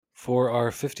For our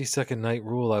 50-second night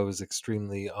rule, I was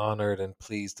extremely honored and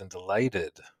pleased and delighted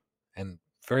and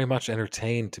very much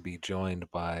entertained to be joined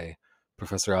by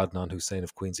Professor Adnan Hussein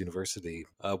of Queen's University.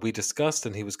 We discussed,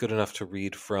 and he was good enough to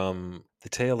read from The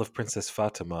Tale of Princess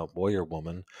Fatima, Warrior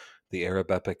Woman, the Arab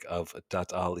epic of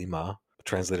Dat al Ima,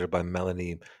 translated by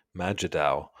Melanie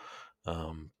Majidow.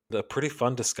 A pretty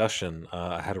fun discussion.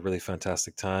 I had a really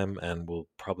fantastic time, and we'll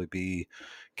probably be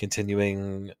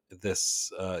continuing this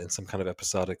in some kind of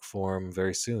episodic form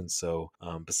very soon. So,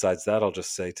 besides that, I'll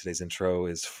just say today's intro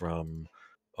is from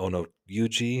Ono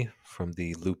Yuji from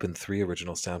the Lupin 3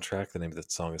 original soundtrack. The name of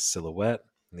that song is Silhouette,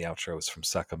 and the outro is from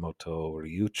Sakamoto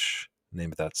Ryuichi. The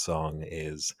name of that song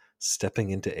is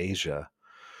Stepping into Asia.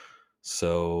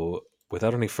 So,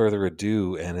 without any further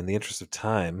ado, and in the interest of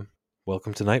time,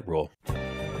 welcome to Night Roll.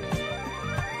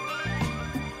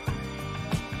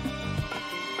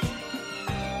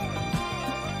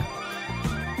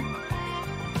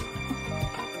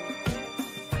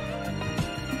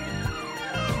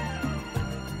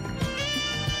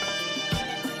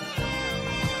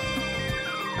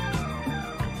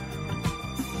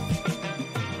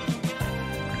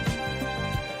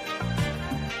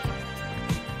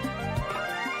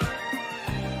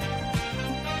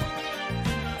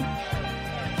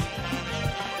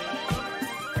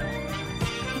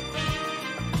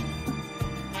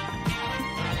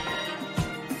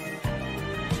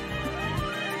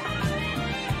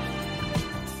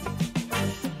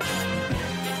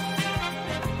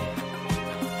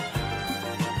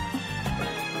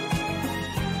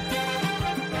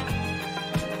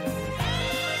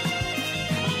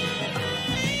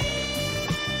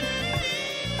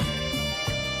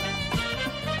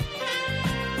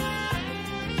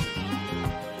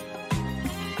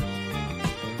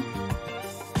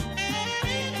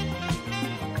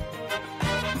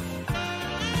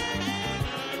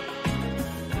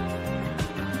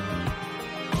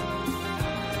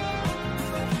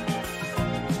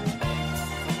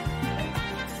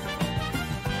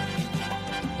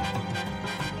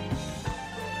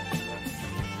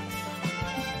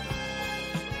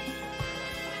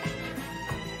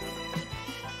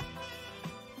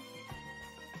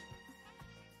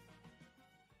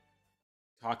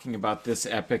 Talking about this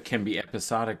epic can be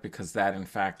episodic because that, in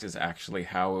fact, is actually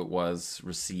how it was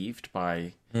received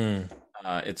by Mm,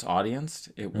 its audience.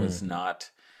 It was mm,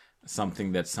 not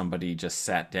something that somebody just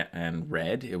sat down and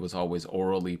read. It was always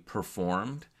orally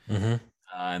performed. hmm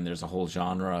And there's a whole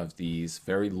genre of these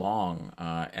very long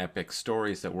epic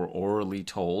stories that were orally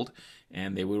told,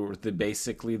 and they were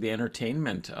basically the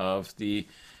entertainment of the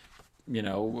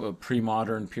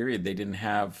pre-modern period. They didn't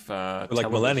have For like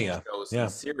television millennia. shows and Yeah.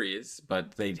 series,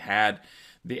 but they had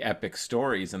the epic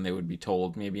stories, and they would be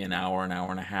told maybe an hour and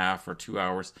a half, or 2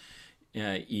 hours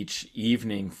each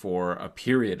evening for a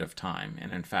period of time.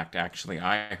 And in fact, actually,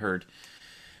 I heard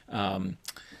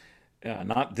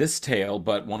not this tale,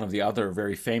 but one of the other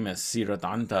very famous Sirat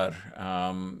Antar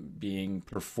being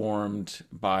performed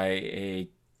by a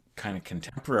kind of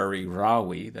contemporary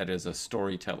Rawi, that is a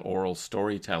storyteller, oral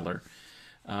storyteller,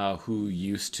 who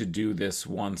used to do this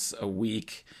once a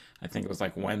week. I think it was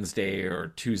like Wednesday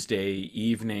or Tuesday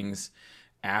evenings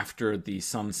after the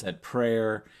sunset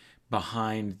prayer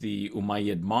behind the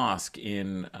Umayyad Mosque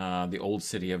in the old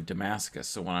city of Damascus.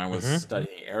 So when I was hmm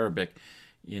studying Arabic,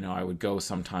 I would go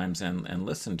sometimes and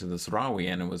listen to this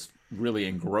Rawi, and it was really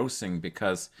engrossing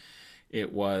because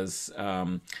it was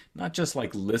not just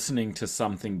like listening to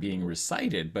something being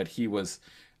recited, but he was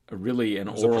really an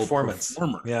It was a oral performance.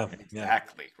 performer. Yeah. Yeah.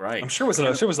 Exactly, I'm right. sure it was. I'm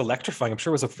And sure it was electrifying. I'm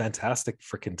sure it was a fantastic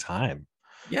freaking time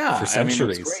for yeah, I mean, it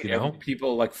was centuries. great.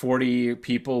 People, like 40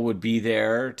 people, would be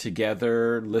there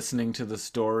together listening to the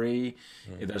story.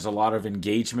 Mm. There's a lot of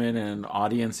engagement and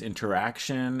audience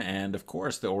interaction. And of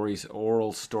course, the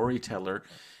oral storyteller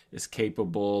is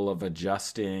capable of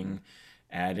adjusting,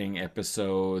 adding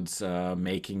episodes,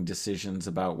 making decisions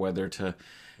about whether to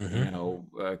hmm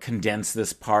condense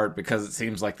this part because it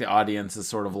seems like the audience is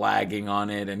sort of lagging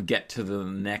on it, and get to the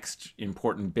next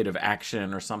important bit of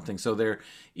action or something. So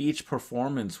each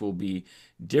performance will be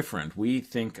different. We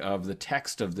think of the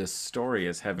text of this story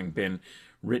as having been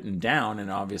written down, and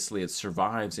obviously it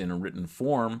survives in a written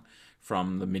form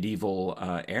from the medieval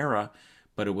era,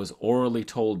 but it was orally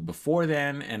told before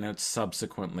then, and it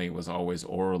subsequently was always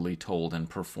orally told and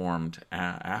performed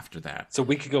after that. So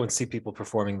we could go and see people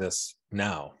performing this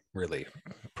now. Really,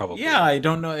 Yeah, probably. I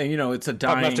don't know. It's a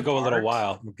Probably have to dying go a little art.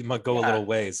 while. We might go a Yeah, little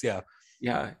ways. Yeah.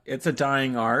 yeah, it's a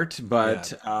dying art, Yeah.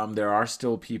 but there are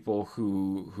still people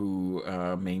who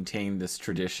maintain this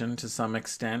tradition to some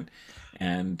extent,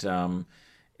 and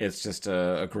it's just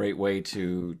a great way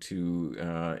to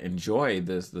enjoy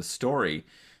the story.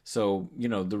 So,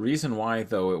 the reason why,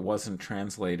 though, it wasn't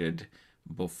translated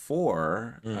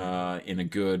before Mm, in a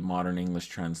good modern English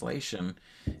translation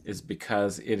is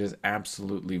because it is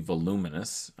absolutely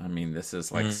voluminous. I mean, this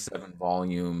is like mm, 7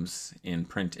 volumes in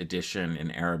print edition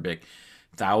in Arabic,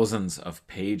 thousands of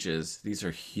pages. These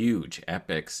are huge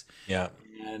epics. yeah.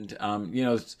 And,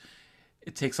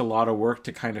 it takes a lot of work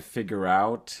to kind of figure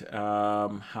out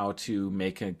how to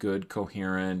make a good,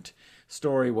 coherent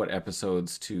story, what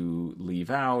episodes to leave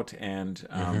out, and to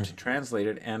Hmm. translate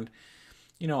it. And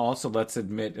also let's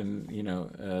admit, and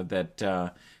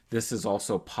that this is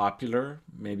also popular,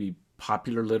 maybe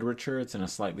popular literature. It's in a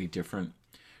slightly different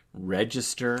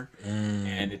register,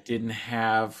 and Mm, it didn't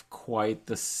have quite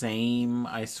the same,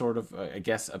 I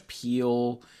guess,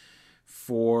 appeal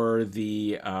for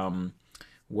the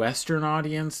Western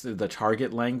audience, the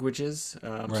target languages.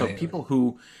 So right. people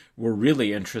who were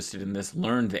really interested in this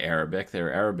learned the Arabic.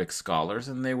 They're Arabic scholars,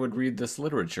 and they would read this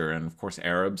literature. And of course,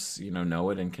 Arabs, know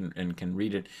it and can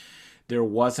read it. There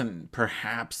wasn't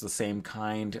perhaps the same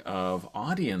kind of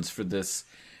audience for this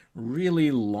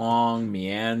really long,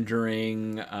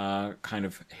 meandering, kind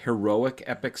of heroic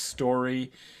epic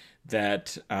story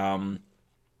that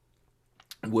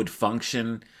would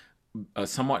function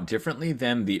somewhat differently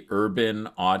than the urban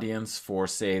audience for,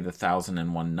 say, The Thousand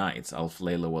and One Nights, Alf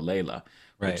Layla wa Layla,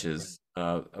 which Right. is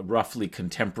roughly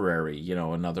contemporary,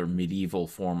 another medieval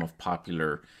form of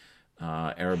popular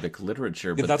Arabic literature.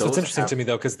 Yeah, But that's what's those interesting have, to me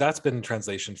though, because that's been in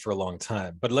translation for a long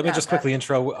time. But let me yeah, just that, quickly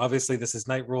intro. Obviously, this is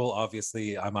Night Rule.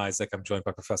 Obviously, I'm Isaac. I'm joined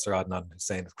by Professor Adnan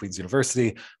Hussein of Queen's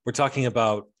University. We're talking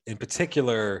about, in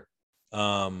particular,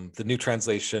 the new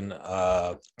translation,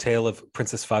 Tale of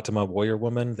Princess Fatima, Warrior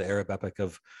Woman, the Arab epic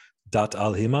of Dat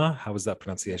al Hima. How is that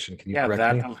pronunciation? Can you yeah, correct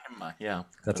that me? Al-Himma, yeah,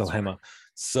 Dat al that's right. Hima.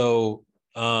 So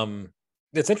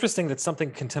it's interesting that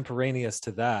something contemporaneous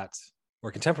to that,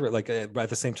 or contemporary, like at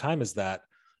the same time as that,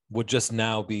 would just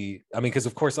now be. I mean, because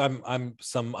of course I'm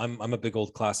a big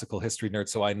old classical history nerd,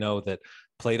 so I know that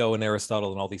Plato and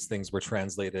Aristotle and all these things were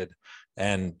translated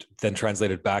and then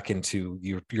translated back into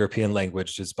European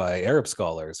languages by Arab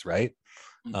scholars, right?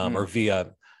 Or Hmm.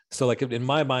 via. So like in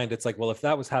my mind, it's like, well, if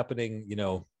that was happening,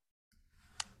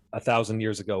 1,000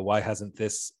 years ago, why hasn't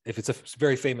this, if it's a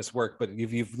very famous work, but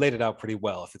you've laid it out pretty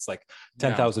well, if it's like Yeah,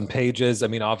 10,000 pages, I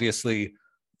mean, obviously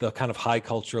the kind of high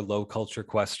culture low culture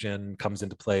question comes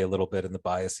into play a little bit, and the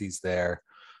biases there.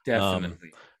 um,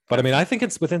 definitely, but I mean, I definitely. think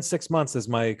it's within 6 months, as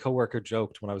my coworker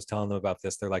joked when I was telling them about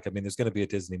this. They're like, I mean, there's going to be a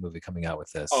Disney movie coming out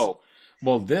with this. Oh,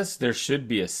 well, there should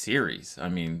be a series. I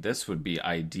mean, this would be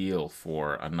ideal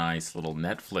for a nice little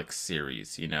Netflix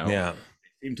series. Yeah.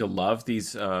 Seem to love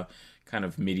these kind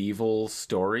of medieval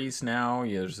stories now.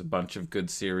 There's a bunch of good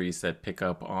series that pick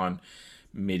up on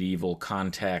medieval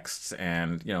contexts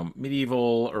and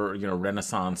medieval or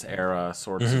Renaissance era Hmm.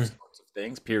 sorts of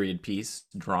things, period piece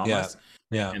Yeah. dramas.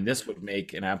 Yeah. And this would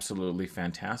make an absolutely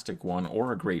fantastic one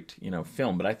or a great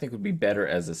film, but I think it would be better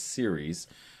as a series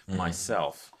Hmm.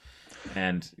 myself.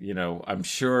 And I'm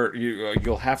sure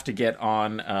you'll have to get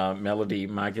on Melody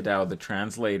Magadow, the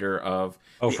translator of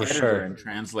Oh, the for editor sure. and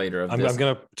translator of I'm this.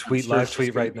 gonna I'm tweet, sure live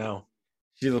tweet right now.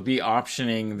 she'll be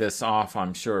optioning this off,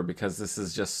 I'm sure, because this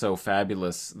is just so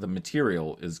fabulous. The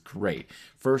material is great.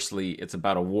 Firstly, it's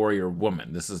about a warrior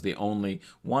woman. This is the only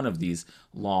one of these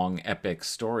long epic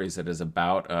stories that is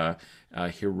about a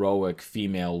heroic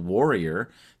female warrior.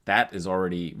 That is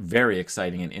already very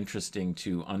exciting and interesting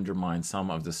to undermine some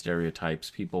of the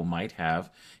stereotypes people might have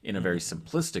in a very Mhm.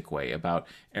 simplistic way about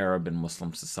Arab and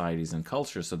Muslim societies and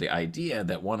culture. So the idea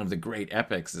that one of the great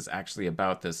epics is actually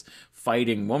about this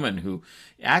fighting woman who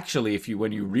actually, if you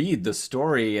when you read the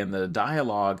story and the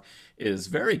dialogue, is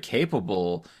very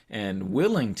capable and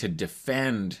willing to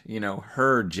defend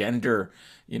her gender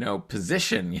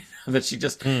position, that she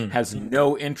just Mm. has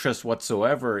no interest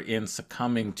whatsoever in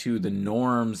succumbing to the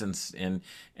norms and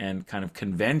kind of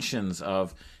conventions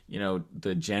of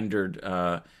the gendered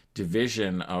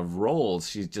division of roles.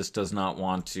 She just does not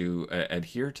want to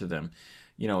adhere to them.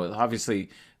 Obviously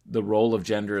the role of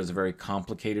gender is a very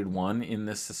complicated one in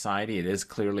this society. It is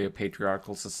clearly a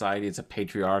patriarchal society. It's a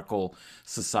patriarchal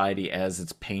society as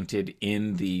it's painted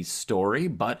in the story,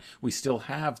 but we still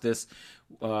have this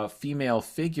female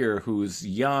figure who's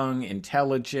young,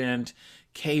 intelligent,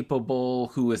 capable,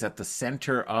 who is at the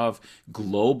center of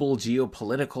global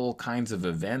geopolitical kinds of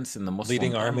events in the Muslim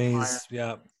Leading empire, armies.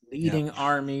 Yeah. Yeah. leading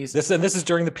armies. This is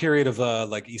during the period of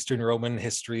like Eastern Roman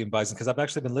history and Byzantine, because I've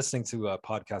actually been listening to a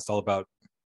podcast all about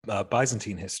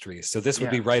Byzantine history. So this would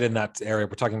be Yeah. right in that area.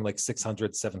 We're talking like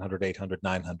 600, 700, 800,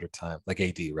 900 time, like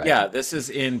AD, right? Yeah, this is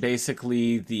in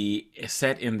basically the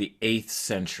set in the 8th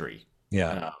century. Yeah.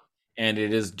 Uh, and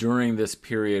it is during this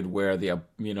period where the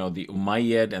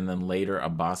Umayyad and then later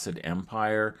Abbasid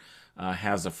Empire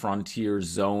has a frontier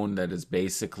zone that is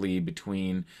basically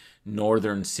between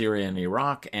northern Syria and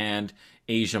Iraq and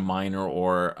Asia Minor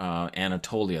or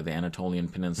Anatolia, the Anatolian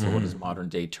Peninsula, what is Mhm. modern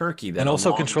day Turkey, And that also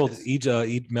along controlled this.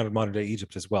 Egypt, modern day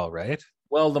Egypt as well, right?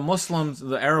 Well,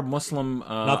 the Arab Muslim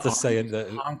Not the saying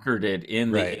armies the conquered it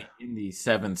in right. the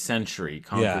 7th century,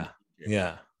 conquered Yeah. Egypt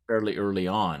Yeah. fairly early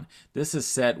on. This is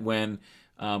set when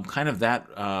kind of that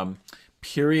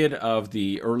period of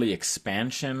the early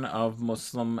expansion of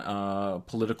Muslim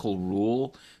political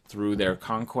rule through their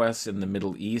conquests in the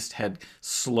Middle East had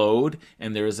slowed,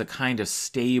 and there is a kind of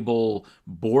stable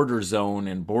border zone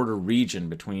and border region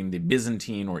between the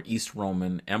Byzantine or East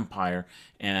Roman Empire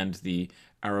and the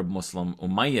Arab Muslim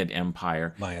Umayyad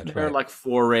Empire. Mayad, There are right. like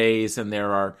forays, and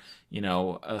there are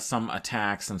some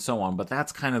attacks and so on, but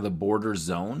that's kind of the border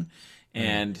zone. Mm.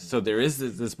 And so there is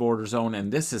this border zone,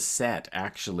 and this is set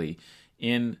actually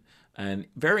in a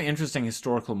very interesting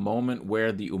historical moment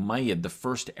where the Umayyad, the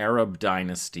first Arab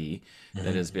dynasty that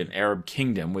Mhm. has been Arab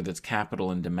kingdom with its capital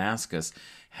in Damascus,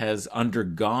 has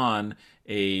undergone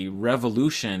a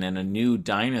revolution, and a new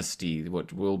dynasty,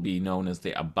 what will be known as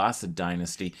the Abbasid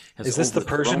dynasty, has Is this the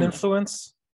Persian overthrown it.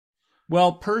 influence?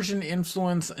 Well, Persian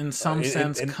influence in some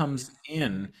sense In comes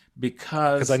in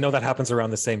because I because, know that happens around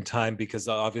the same time because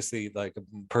obviously like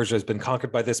Persia has been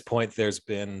conquered by this point. There's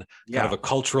been kind of yeah, a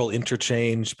cultural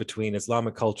interchange between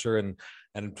Islamic culture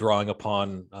and drawing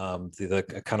upon the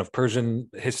kind of Persian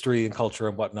history and culture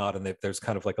and whatnot. And there's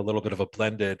kind of like a little bit of a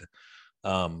blended,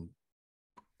 um,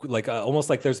 like almost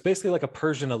like there's basically like a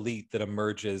Persian elite that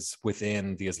emerges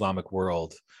within the Islamic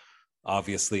world,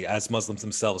 obviously as Muslims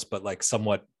themselves, but like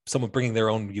somewhat bringing their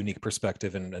own unique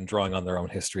perspective and drawing on their own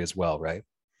history as well, right?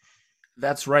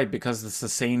 that's right, because the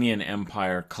Sasanian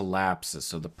Empire collapses.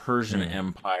 So the Persian Mm.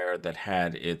 Empire that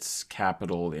had its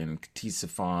capital in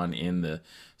Ctesiphon in the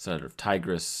sort of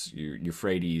Tigris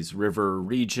Euphrates River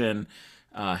region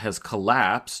has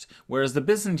collapsed, whereas the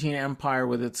Byzantine Empire,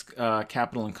 with its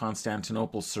capital in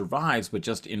Constantinople, survives, but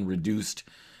just in reduced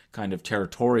kind of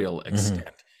territorial Hmm.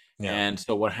 extent. Yeah. And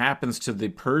so what happens to the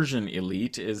Persian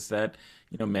elite is that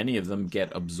many of them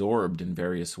get absorbed in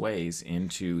various ways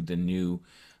into the new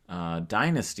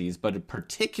dynasties, but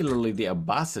particularly the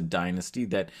Abbasid dynasty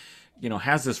that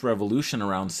has this revolution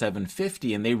around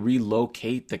 750, and they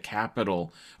relocate the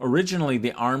capital. Originally,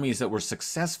 the armies that were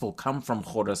successful come from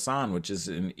Khorasan, which is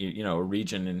in a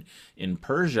region in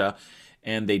Persia,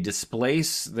 and they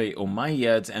displace the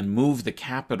Umayyads and move the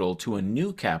capital to a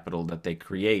new capital that they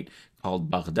create called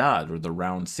Baghdad, or the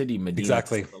round city, Medina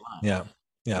Exactly. Salam, Yeah.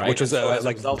 Yeah, right? which And was so as a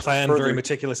like result of planned very further,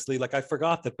 meticulously. Like I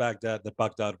forgot that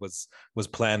Baghdad was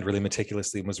planned really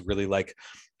meticulously and was really like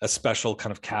a special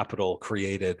kind of capital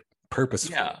created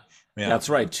purposefully. yeah, Yeah. that's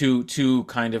right. To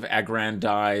kind of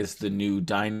aggrandize the new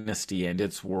dynasty and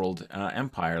its world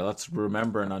empire. Let's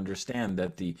remember and understand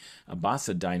that the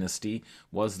Abbasid dynasty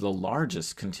was the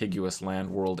largest contiguous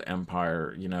land world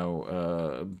empire,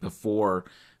 before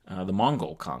the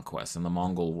Mongol conquest and the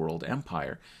Mongol world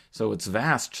empire. So it's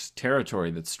vast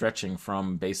territory that's stretching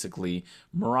from basically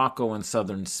Morocco and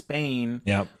southern Spain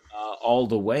Yeah. all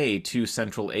the way to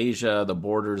Central Asia, the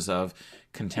borders of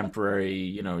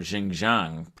contemporary,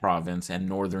 Xinjiang province and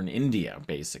northern India,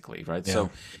 basically, right? Yeah. So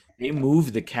they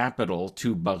moved the capital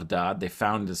to Baghdad. They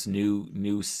found this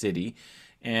new city,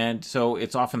 and so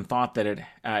it's often thought that it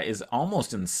is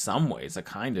almost in some ways a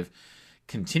kind of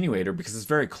continuator because it's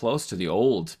very close to the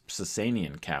old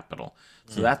Sasanian capital.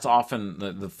 So Mm. that's often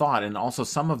the thought. And also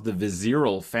some of the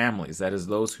viziral families, that is,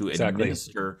 those who Exactly.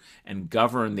 administer and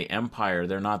govern the empire,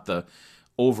 they're not the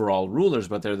overall rulers,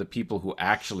 but they're the people who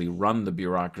actually run the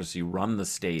bureaucracy, run the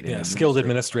state, and Yeah. Skilled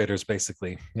administer. administrators,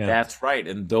 basically. Yeah. That's right.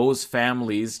 And those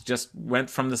families just went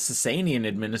from the Sasanian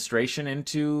administration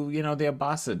into, the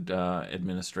Abbasid Yeah.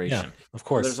 administration. Of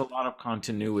So there's course. a lot of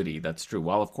continuity. That's true.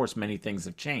 While, of course, many things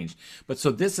have changed. But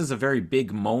so this is a very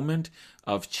big moment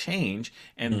of change.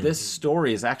 And Mm. this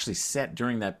story is actually set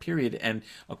during that period. And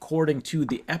according to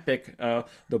the epic,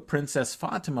 the Princess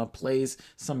Fatima plays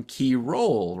some key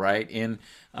role, right, in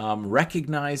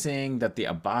recognizing that the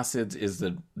Abbasids is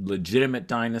the legitimate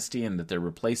dynasty and that they're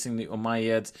replacing the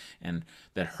Umayyads, and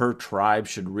that her tribe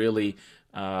should really,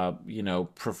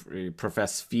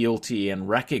 profess fealty and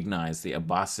recognize the the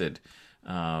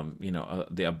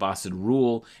Abbasid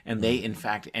rule, and they Mm. in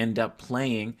fact end up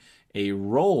playing a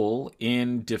role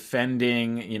in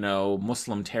defending,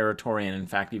 Muslim territory, and in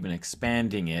fact even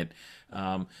expanding it,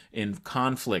 in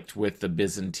conflict with the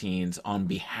Byzantines on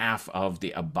behalf of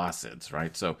the Abbasids,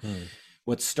 right? So Mm,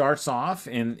 what starts off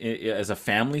as a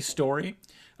family story,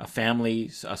 a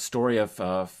story of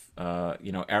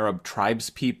Arab tribes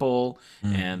people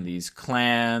mm, and these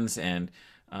clans and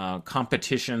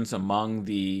competitions among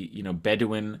the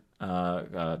Bedouin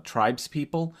tribes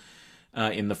people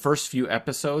in the first few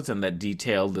episodes, and that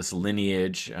detail this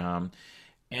lineage.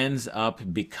 Ends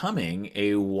up becoming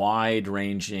a wide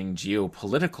ranging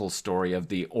geopolitical story of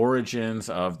the origins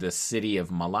of the city of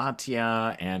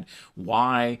Malatya and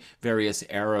why various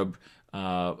Arab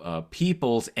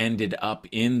peoples ended up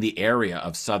in the area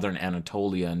of southern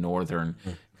Anatolia, northern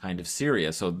mm. kind of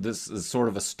Syria. So, this is sort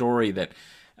of a story that.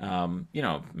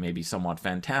 Maybe somewhat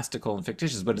fantastical and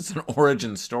fictitious, but it's an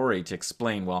origin story to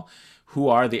explain, well, who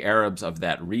are the Arabs of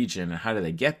that region and how do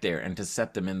they get there, and to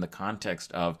set them in the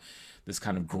context of this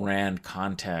kind of grand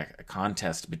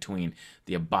contest between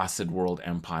the Abbasid world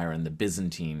empire and the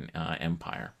Byzantine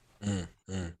empire. Mm,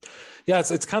 mm. Yeah,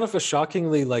 it's kind of a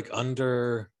shockingly like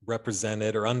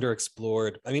underrepresented or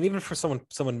underexplored. I mean, even for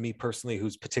someone me personally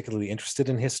who's particularly interested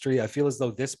in history, I feel as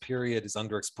though this period is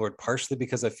underexplored partially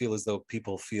because I feel as though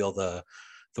people feel the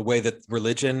way that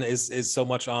religion is so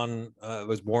much on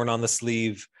was worn on the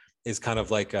sleeve is kind of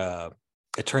like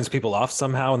it turns people off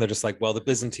somehow, and they're just like, well, the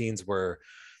Byzantines were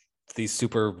these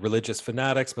super religious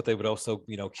fanatics, but they would also,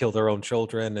 kill their own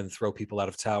children and throw people out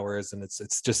of towers, and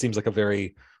it's just seems like a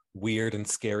very weird and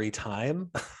scary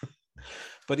time.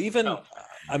 But even, Oh,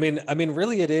 I mean,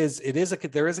 really,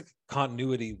 there is a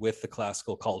continuity with the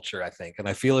classical culture, I think, and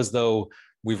I feel as though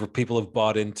people have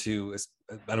bought into,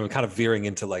 and I'm kind of veering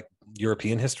into like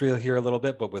European history here a little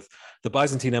bit, but with the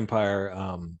Byzantine Empire,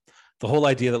 the whole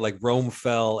idea that like Rome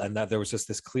fell and that there was just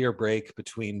this clear break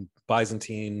between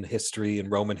Byzantine history and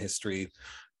Roman history,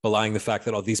 belying the fact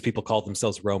that all these people called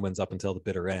themselves Romans up until the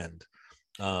bitter end.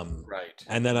 Um, right,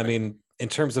 and then, I right. mean, in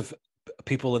terms of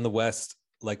people in the West,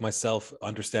 like myself,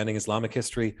 understanding Islamic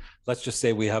history, let's just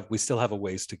say we still have a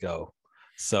ways to go.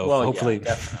 So Well, yeah, hopefully,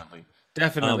 definitely.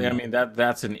 Definitely. I um, mean,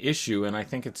 that's an issue, and I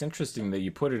think it's interesting that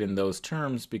you put it in those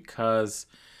terms because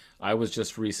I was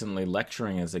just recently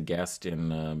lecturing as a guest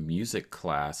in a music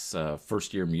class,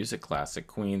 first year music class at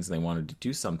Queens. They wanted to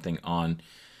do something on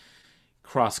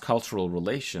cross-cultural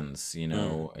relations,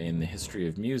 mm, in the history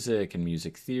of music and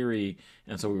music theory.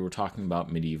 And so we were talking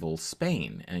about medieval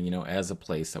Spain, and as a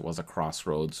place that was a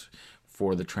crossroads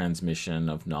for the transmission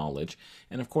of knowledge.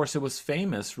 And of course, it was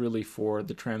famous really for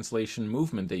the translation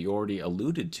movement that you already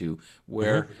alluded to,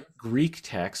 where mhm, Greek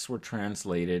texts were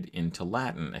translated into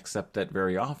Latin, except that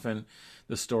very often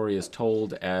the story is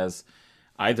told as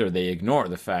either they ignore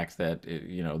the fact that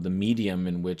the medium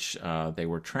in which they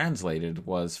were translated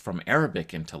was from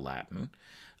Arabic into Latin,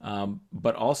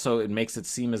 but also it makes it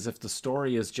seem as if the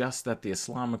story is just that the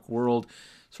Islamic world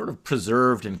sort of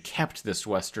preserved and kept this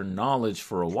Western knowledge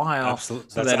for a while absolutely,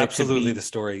 so that's that it could absolutely the be,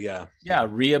 story. Yeah, yeah,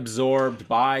 reabsorbed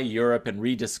by Europe and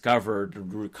rediscovered to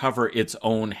recover its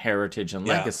own heritage and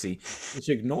yeah, legacy, which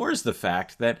ignores the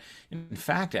fact that, in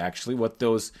fact, actually, what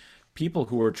those people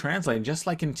who were translating, just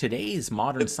like in today's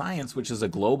modern it, science, which is a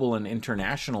global and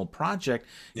international project,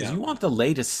 is yeah, you want the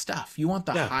latest stuff. You want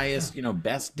the yeah. highest,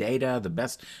 best data, the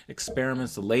best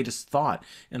experiments, the latest thought.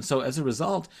 And so as a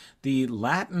result, the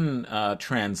Latin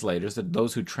translators,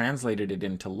 those who translated it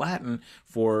into Latin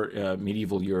for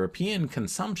medieval European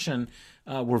consumption,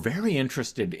 were very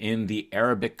interested in the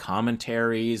Arabic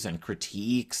commentaries and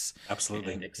critiques and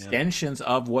Absolutely. Yeah. extensions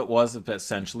of what was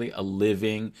essentially a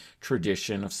living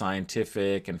tradition of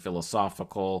scientific and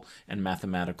philosophical and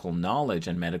mathematical knowledge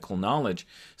and medical knowledge.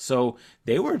 So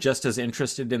they were just as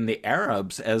interested in the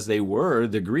Arabs as they were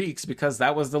the Greeks because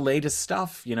that was the latest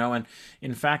stuff, And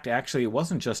in fact, actually, it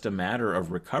wasn't just a matter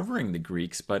of recovering the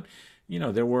Greeks, but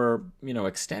there were,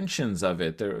 extensions of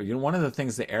it. There, one of the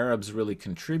things the Arabs really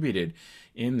contributed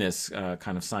in this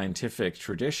kind of scientific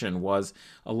tradition was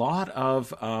a lot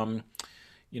of,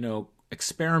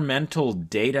 experimental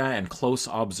data and close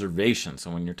observation.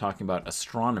 So when you're talking about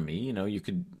astronomy, you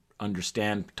could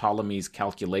understand Ptolemy's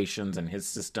calculations and his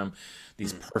system,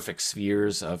 these Mm. perfect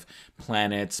spheres of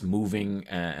planets moving,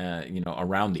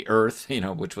 around the Earth,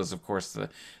 which was of course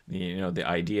the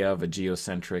idea of a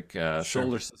geocentric Sure.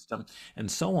 solar system,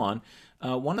 and so on.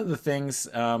 One of the things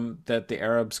that the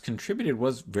Arabs contributed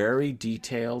was very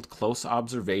detailed, close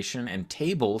observation and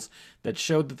tables that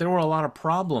showed that there were a lot of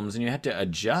problems, and you had to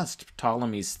adjust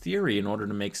Ptolemy's theory in order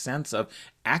to make sense of Mm.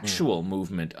 actual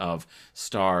movement of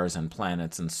stars and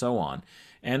planets and so on.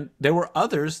 And there were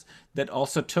others that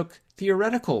also took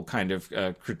theoretical kind of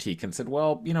critique and said,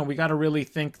 well, we got to really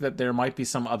think that there might be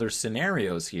some other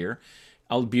scenarios here.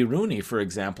 Al-Biruni, for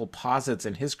example, posits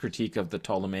in his critique of the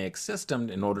Ptolemaic system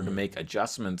in order to make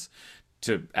adjustments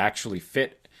to actually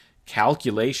fit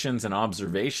calculations and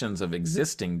observations of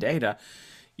existing data.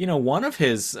 One of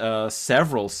his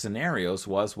several scenarios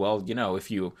was, well, if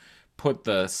you put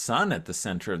the sun at the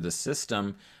center of the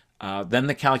system, then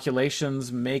the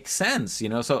calculations make sense.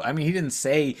 So I mean, he didn't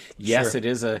say yes, Sure. it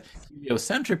is a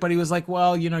heliocentric, but he was like,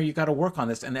 well, you got to work on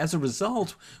this. And as a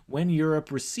result, when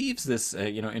Europe receives this,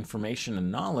 information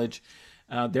and knowledge,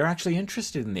 they're actually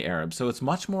interested in the Arabs. So it's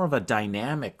much more of a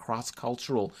dynamic,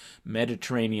 cross-cultural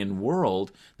Mediterranean world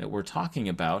that we're talking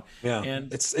about. Yeah,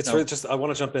 And it's really just I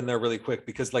want to jump in there really quick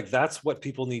because like that's what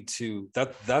people need to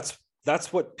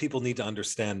that's what people need to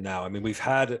understand now. I mean, we've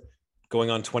had going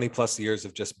on 20 plus years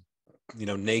of just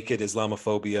naked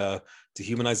Islamophobia,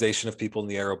 dehumanization of people in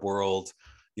the Arab world,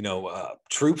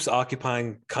 troops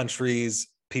occupying countries,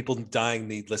 people dying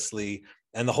needlessly,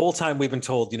 and the whole time we've been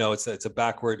told, it's a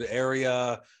backward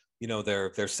area,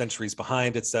 they're centuries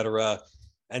behind, etc.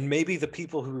 And maybe the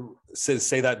people who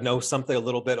say that know something a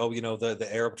little bit. Oh, the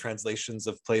Arab translations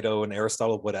of Plato and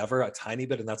Aristotle, whatever, a tiny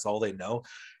bit, and that's all they know.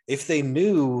 If they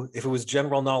knew, if it was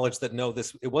general knowledge that no,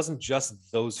 this it wasn't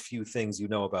just those few things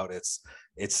about.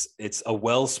 It's a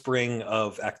wellspring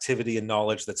of activity and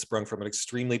knowledge that sprung from an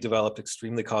extremely developed,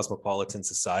 extremely cosmopolitan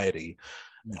society,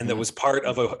 and that Mhm. was part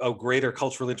of a greater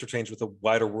cultural interchange with a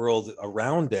wider world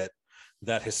around it,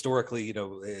 that historically,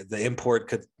 the import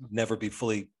could never be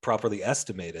fully properly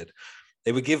estimated.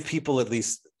 It would give people at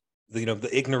least, the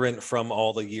ignorant from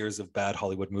all the years of bad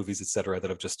Hollywood movies, et cetera, that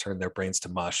have just turned their brains to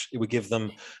mush. It would give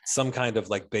them some kind of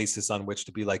like basis on which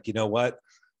to be like, you know what?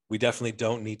 We definitely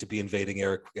don't need to be invading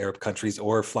Arab countries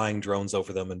or flying drones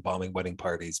over them and bombing wedding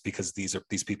parties, because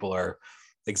these people are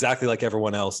exactly like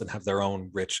everyone else and have their own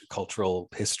rich cultural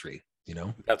history.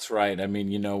 That's right. I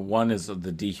mean, one is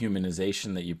the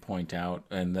dehumanization that you point out,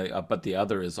 and but the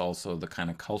other is also the kind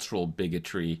of cultural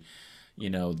bigotry,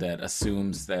 that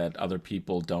assumes that other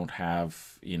people don't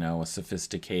have, a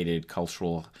sophisticated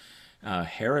cultural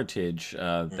heritage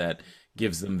that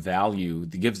gives them value,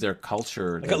 that gives their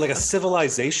culture Like a the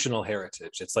civilizational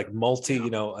heritage. It's like multi,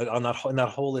 on that in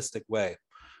that holistic way.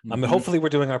 I mean, Mhm. hopefully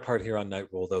we're doing our part here on Night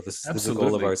Rule, though. This is a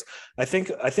goal of Absolutely. ours. I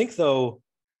think though,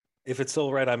 if it's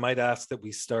all right, I might ask that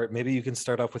we start. Maybe you can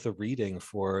start off with a reading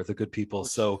for the good people. Oh,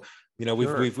 So, we've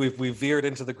sure. we've we've we've veered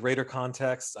into the greater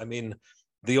context. I mean,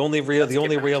 the Let's get only back real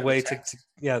to the way to, text.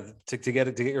 yeah, to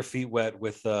get your feet wet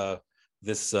with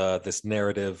this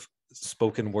narrative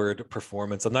spoken word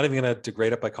performance. I'm not even going to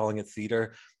degrade it by calling it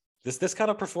theater. This kind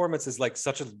of performance is like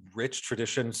such a rich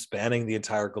tradition spanning the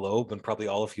entire globe and probably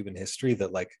all of human history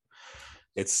that like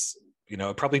it's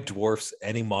it probably dwarfs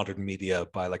any modern media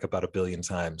by like about a billion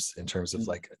times in terms of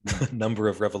like Mhm. number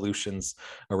of revolutions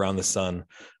around the sun.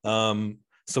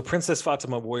 So Princess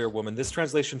Fatima, Warrior Woman, this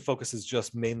translation focuses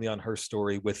just mainly on her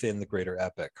story within the greater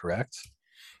epic, correct?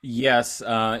 Yes,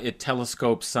 it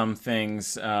telescopes some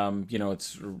things.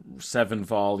 It's 7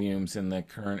 volumes in the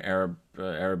current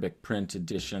Arabic print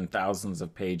edition, thousands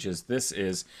of pages. This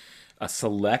is a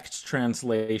select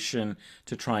translation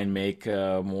to try and make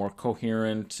a more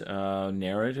coherent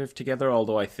narrative together.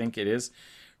 Although I think it is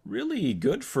really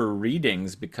good for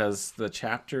readings because the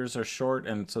chapters are short,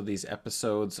 and so these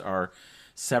episodes are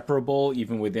separable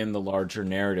even within the larger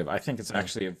narrative. I think it's Mm.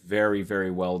 actually a very,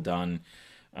 very well done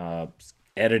uh,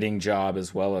 editing job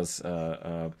as well as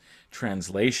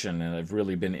translation, and I've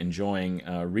really been enjoying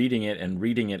reading it and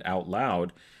reading it out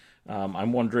loud.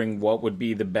 I'm wondering what would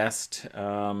be the best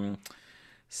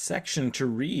section to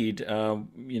read.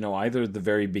 Either the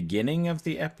very beginning of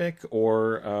the epic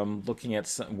or looking at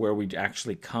where we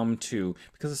actually come to,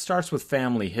 because it starts with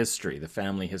family history, the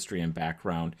family history and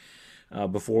background.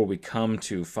 Before we come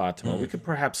to Fatima, we Mm. could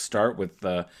perhaps start with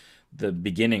the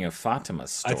beginning of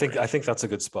Fatima's I think story. I think that's a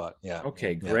good spot. Yeah,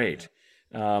 Okay, yeah. great.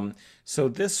 So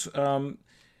this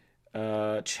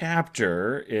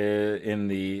chapter in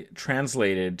the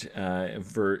translated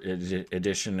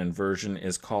edition and version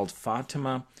is called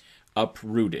Fatima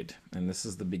Uprooted, and this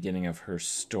is the beginning of her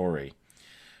story.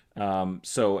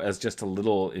 So, as just a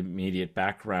little immediate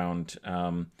background,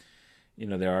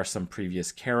 there are some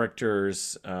previous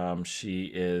characters. She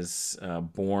is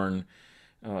born,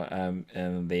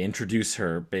 and they introduce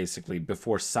her basically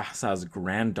before Sahsa's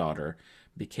granddaughter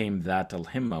became That al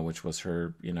Himma, which was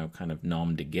her, kind of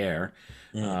nom de guerre.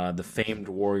 Mm. The famed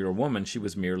warrior woman, she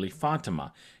was merely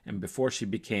Fatima. And before she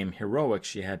became heroic,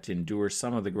 she had to endure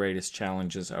some of the greatest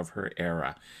challenges of her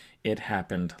era. It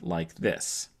happened like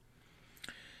this.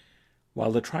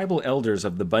 While the tribal elders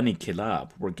of the Bani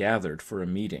Kilab were gathered for a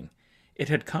meeting, it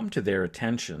had come to their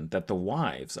attention that the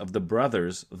wives of the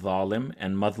brothers Thalim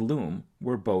and Madlum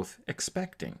were both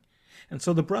expecting. And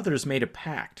so the brothers made a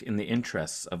pact in the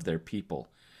interests of their people.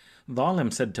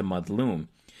 Thalim said to Madlum,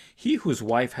 "He whose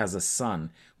wife has a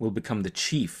son will become the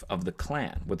chief of the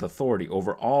clan with authority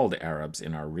over all the Arabs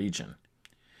in our region."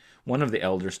 One of the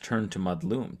elders turned to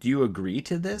Madlum. "Do you agree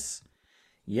to this?"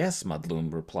 "Yes,"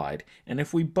 Madlum replied, "and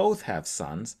if we both have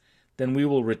sons, then we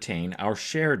will retain our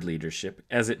shared leadership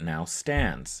as it now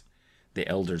stands." The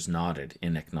elders nodded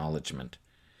in acknowledgement.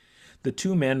 The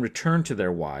two men returned to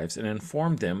their wives and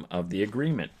informed them of the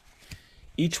agreement.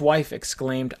 Each wife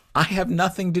exclaimed, "I have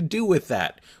nothing to do with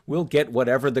that. We'll get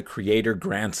whatever the Creator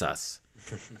grants us."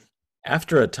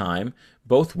 After a time,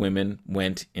 both women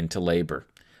went into labor.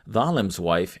 Thalim's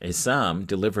wife, Isam,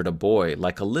 delivered a boy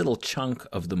like a little chunk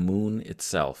of the moon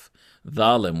itself.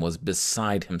 Thalim was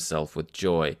beside himself with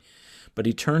joy. But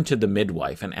he turned to the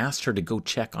midwife and asked her to go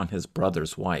check on his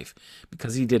brother's wife,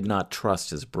 because he did not trust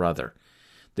his brother.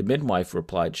 The midwife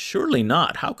replied, "Surely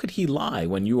not. How could he lie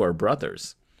when you are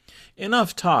brothers?"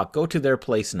 "Enough talk. Go to their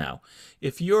place now.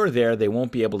 If you're there, they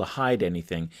won't be able to hide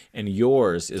anything, and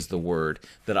yours is the word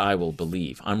that I will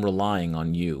believe. I'm relying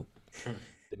on you."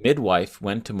 The midwife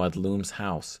went to Madlum's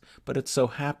house, but it so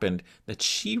happened that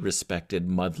she respected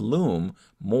Madlum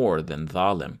more than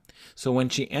Thalim. So when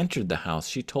she entered the house,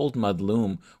 she told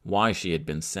Madlum why she had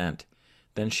been sent.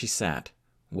 Then she sat,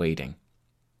 waiting.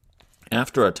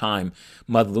 After a time,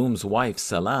 Madlum's wife,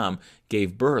 Salam,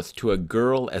 gave birth to a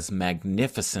girl as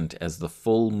magnificent as the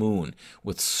full moon,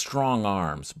 with strong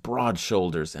arms, broad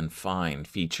shoulders, and fine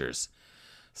features.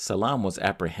 Salam was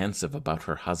apprehensive about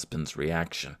her husband's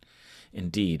reaction.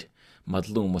 Indeed,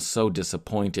 Madlum was so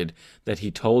disappointed that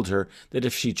he told her that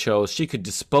if she chose, she could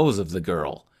dispose of the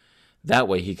girl. That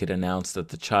way he could announce that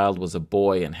the child was a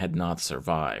boy and had not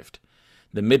survived.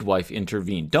 The midwife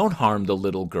intervened. "Don't harm the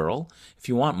little girl. If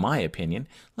you want my opinion,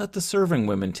 let the serving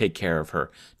women take care of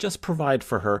her. Just provide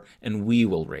for her, and we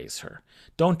will raise her.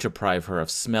 Don't deprive her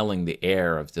of smelling the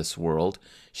air of this world.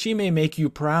 She may make you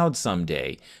proud some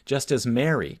day, just as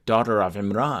Mary, daughter of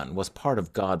Imran, was part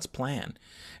of God's plan.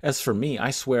 As for me,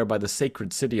 I swear by the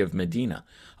sacred city of Medina,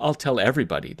 I'll tell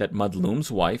everybody that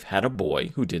Madlum's wife had a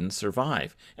boy who didn't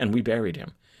survive, and we buried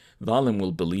him. Thalim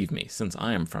will believe me, since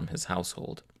I am from his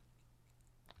household."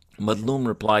 Madlum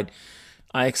replied,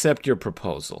 "I accept your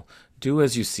proposal. Do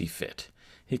as you see fit."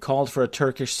 He called for a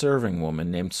Turkish serving woman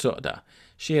named Su'da.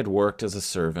 She had worked as a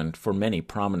servant for many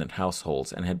prominent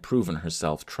households and had proven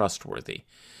herself trustworthy.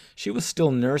 She was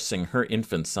still nursing her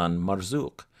infant son,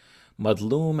 Marzouk.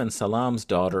 Madlum and Salam's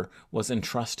daughter was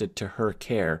entrusted to her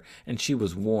care, and she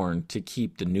was warned to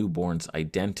keep the newborn's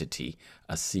identity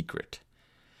a secret.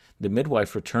 The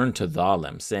midwife returned to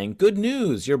Thalim, saying, "Good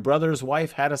news! Your brother's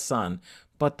wife had a son,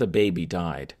 but the baby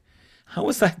died." "How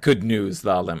is that good news?"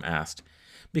 Thalim asked.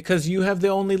 "Because you have the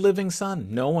only living son.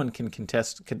 No one can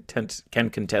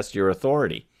contest your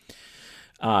authority."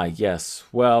 "Ah, yes.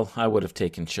 Well, I would have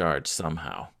taken charge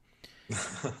somehow."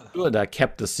 Suada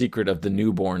kept the secret of the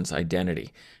newborn's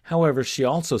identity. However, she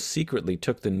also secretly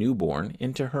took the newborn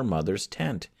into her mother's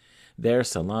tent. There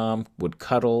Salam would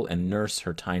cuddle and nurse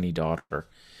her tiny daughter.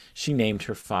 She named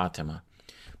her Fatima.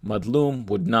 Madlum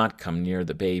would not come near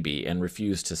the baby and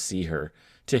refused to see her.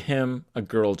 To him, a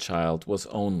girl child was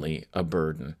only a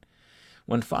burden.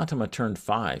 When Fatima turned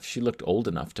 5, she looked old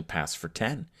enough to pass for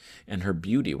 10, and her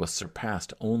beauty was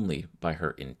surpassed only by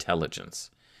her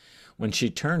intelligence. When she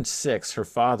turned 6, her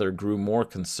father grew more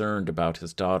concerned about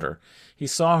his daughter. He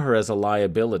saw her as a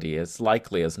liability, as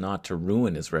likely as not to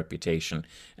ruin his reputation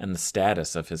and the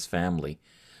status of his family.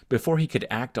 Before he could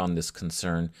act on this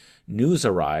concern, news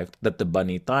arrived that the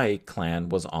Bani Tai clan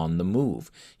was on the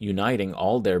move, uniting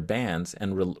all their bands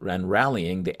and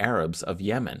rallying the Arabs of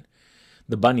Yemen.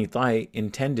 The Bani Tai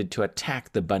intended to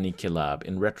attack the Bani Kilab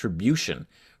in retribution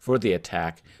for the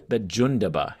attack that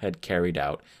Jundaba had carried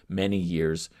out many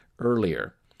years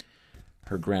earlier.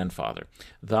 Her grandfather,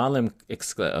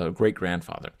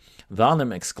 great-grandfather.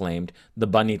 Thalim exclaimed, "The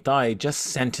Bani Tai just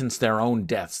sentenced their own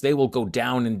deaths. They will go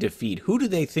down in defeat. Who do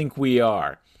they think we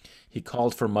are?" He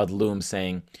called for Madlum,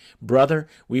 saying, "Brother,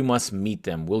 we must meet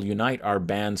them. We'll unite our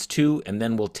bands too, and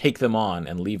then we'll take them on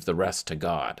and leave the rest to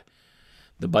God."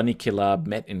 The Bani Kilab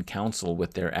met in council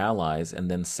with their allies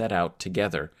and then set out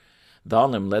together.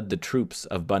 Thalim led the troops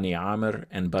of Bani Amr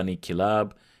and Bani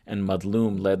Kilab, and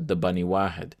Madlum led the Bani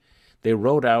Wahid. They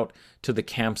rode out to the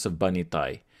camps of Bani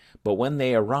Tai, but when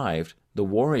they arrived, the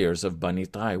warriors of Bani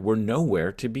Tai were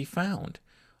nowhere to be found.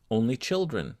 Only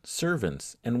children,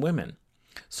 servants, and women.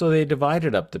 So they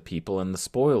divided up the people and the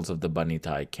spoils of the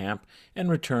Banitai camp and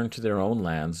returned to their own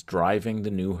lands, driving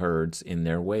the new herds in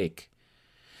their wake.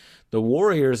 The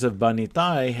warriors of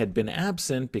Banitai had been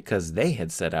absent because they had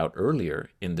set out earlier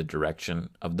in the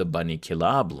direction of the Bani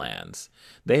Kilab lands.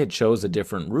 They had chose a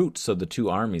different route, so the two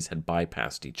armies had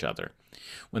bypassed each other.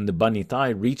 When the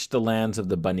Banitai reached the lands of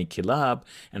the Bani Kilab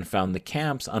and found the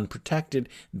camps unprotected,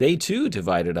 they too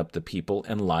divided up the people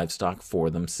and livestock for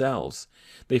themselves.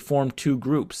 They formed two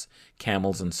groups,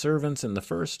 camels and servants in the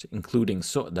first, including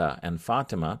Su'da and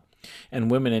Fatima,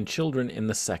 and women and children in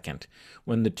the second.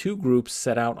 When the two groups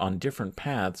set out on different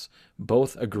paths,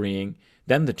 both agreeing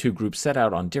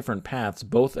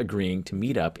to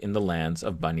meet up in the lands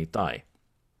of Banitai.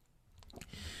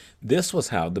 This was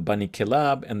how the Bani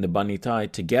Kilab and the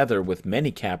Banitai, together with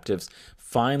many captives,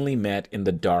 finally met in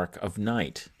the dark of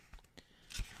night.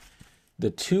 The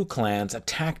two clans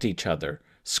attacked each other,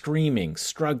 screaming,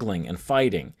 struggling, and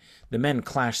fighting. The men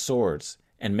clashed swords,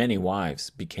 and many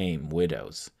wives became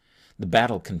widows. The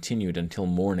battle continued until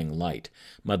morning light.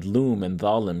 Madlum and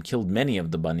Dhalim killed many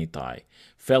of the Banitai,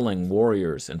 felling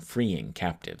warriors and freeing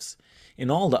captives.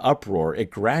 In all the uproar, it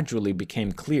gradually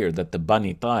became clear that the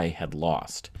Banitai had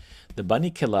lost. The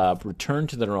Bani Kilab returned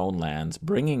to their own lands,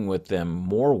 bringing with them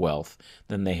more wealth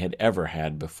than they had ever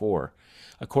had before.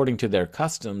 According to their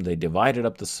custom, they divided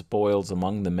up the spoils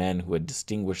among the men who had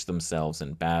distinguished themselves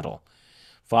in battle.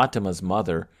 Fatima's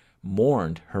mother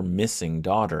mourned her missing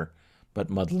daughter, but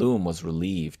Madlum was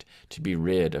relieved to be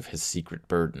rid of his secret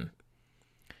burden.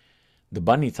 The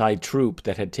Banitai troop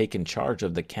that had taken charge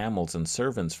of the camels and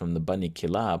servants from the Bani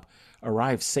Kilab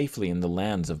arrived safely in the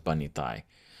lands of Banitai.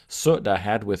 Su'da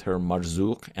had with her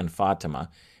Marzouk and Fatima,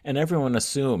 and everyone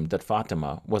assumed that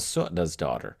Fatima was Su'da's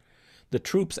daughter. The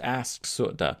troops asked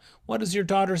Su'da, "What is your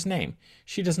daughter's name?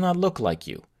 She does not look like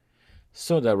you."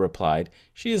 Su'da replied,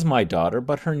 "She is my daughter,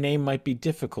 but her name might be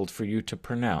difficult for you to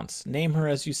pronounce. Name her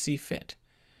as you see fit."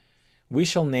 "We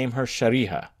shall name her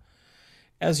Shariha."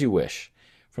 "As you wish.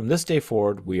 From this day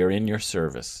forward, we are in your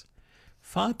service."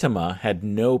 Fatima had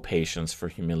no patience for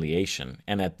humiliation,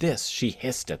 and at this she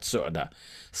hissed at Su'da,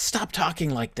 "Stop talking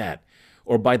like that,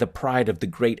 or by the pride of the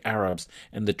great Arabs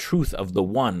and the truth of the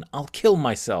One, I'll kill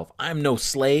myself. I'm no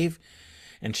slave."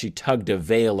 And she tugged a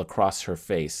veil across her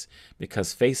face,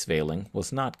 because face veiling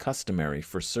was not customary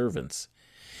for servants.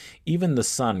 Even the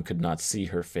sun could not see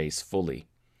her face fully.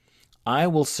 "I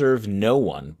will serve no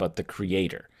one but the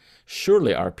Creator.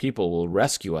 Surely our people will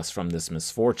rescue us from this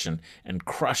misfortune and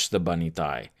crush the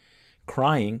Banitai."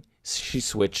 Crying, she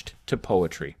switched to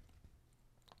poetry.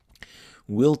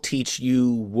 "We'll teach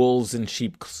you wolves in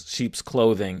sheep's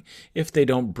clothing, if they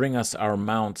don't bring us our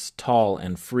mounts tall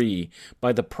and free.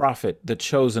 By the Prophet, the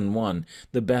chosen one,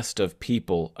 the best of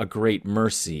people, a great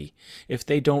mercy. If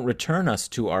they don't return us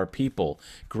to our people,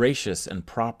 gracious and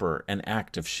proper, an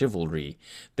act of chivalry,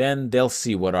 then they'll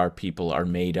see what our people are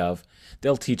made of.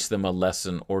 They'll teach them a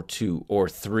lesson or two or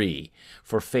three,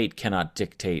 for fate cannot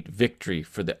dictate victory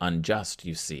for the unjust,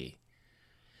 you see."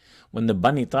 When the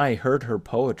Banitai heard her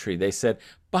poetry, they said,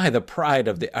 "By the pride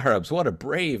of the Arabs, what a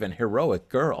brave and heroic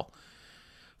girl!"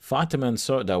 Fatima and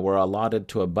Su'da were allotted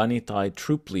to a Banitai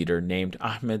troop leader named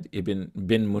Ahmed bin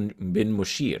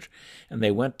Mushir, and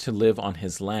they went to live on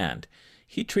his land.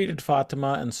 He treated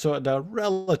Fatima and Su'da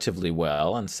relatively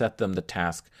well and set them the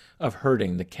task of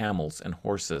herding the camels and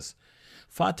horses.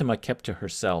 Fatima kept to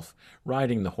herself,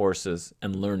 riding the horses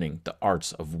and learning the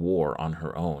arts of war on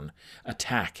her own,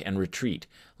 attack and retreat,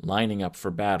 lining up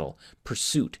for battle,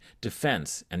 pursuit,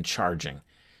 defense, and charging.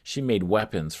 She made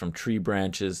weapons from tree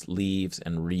branches, leaves,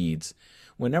 and reeds.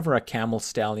 Whenever a camel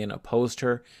stallion opposed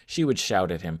her, she would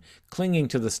shout at him, clinging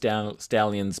to the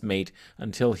stallion's mate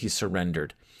until he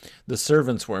surrendered. The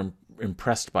servants were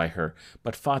impressed by her,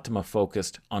 but Fatima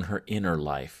focused on her inner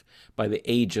life. By the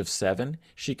age of 7,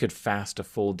 she could fast a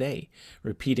full day,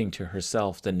 repeating to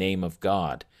herself the name of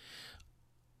God.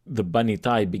 The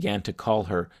Banitai began to call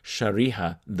her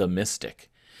Shariha the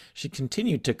Mystic. She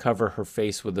continued to cover her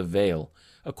face with a veil,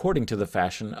 according to the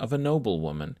fashion of a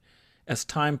noblewoman. As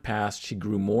time passed, she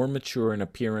grew more mature in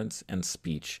appearance and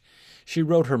speech. She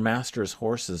rode her master's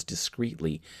horses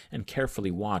discreetly and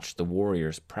carefully watched the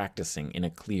warriors practicing in a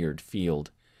cleared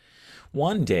field.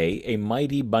 One day, a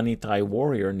mighty Banitai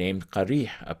warrior named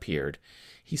Qarih appeared.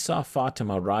 He saw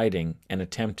Fatima riding and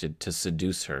attempted to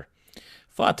seduce her.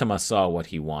 Fatima saw what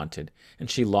he wanted, and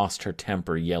she lost her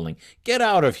temper, yelling, "Get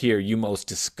out of here, you most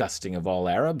disgusting of all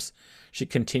Arabs!" He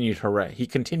continued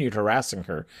harassing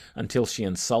her until she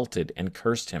insulted and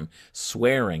cursed him,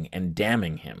 swearing and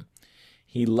damning him.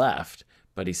 He left,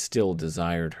 but he still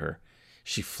desired her.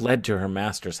 She fled to her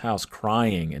master's house,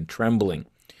 crying and trembling.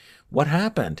 What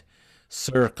happened?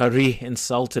 Sir, Qari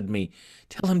insulted me.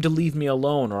 Tell him to leave me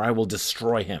alone, or I will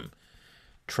destroy him.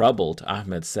 Troubled,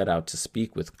 Ahmed set out to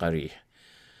speak with Qari.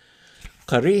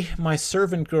 Qari, my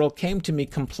servant girl came to me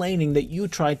complaining that you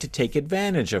tried to take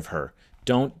advantage of her.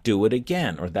 Don't do it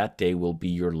again, or that day will be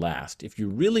your last. If you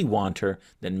really want her,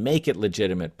 then make it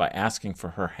legitimate by asking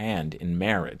for her hand in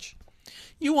marriage.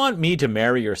 You want me to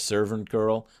marry your servant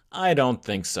girl? I don't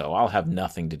think so. I'll have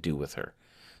nothing to do with her.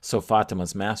 So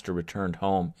Fatima's master returned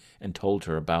home and told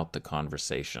her about the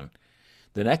conversation.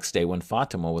 The next day, when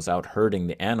Fatima was out herding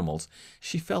the animals,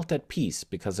 she felt at peace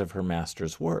because of her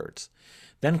master's words.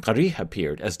 Then Qari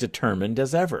appeared, as determined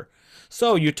as ever.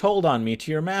 So you told on me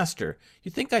to your master. You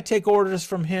think I take orders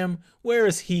from him? Where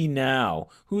is he now?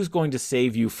 Who's going to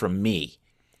save you from me?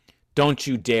 Don't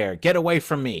you dare. Get away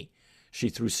from me. She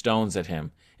threw stones at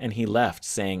him, and he left,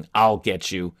 saying, I'll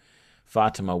get you.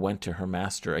 Fatima went to her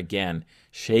master again,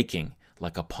 shaking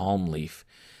like a palm leaf.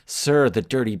 Sir, the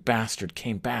dirty bastard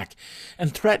came back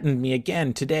and threatened me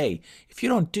again today. If you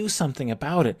don't do something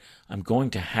about it, I'm going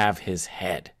to have his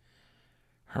head.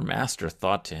 Her master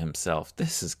thought to himself,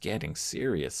 this is getting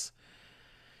serious.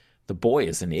 The boy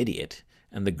is an idiot,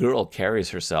 and the girl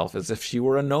carries herself as if she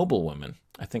were a noblewoman.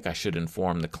 I think I should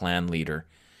inform the clan leader.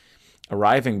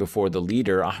 Arriving before the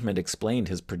leader, Ahmed explained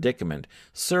his predicament.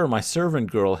 Sir, my servant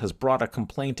girl has brought a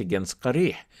complaint against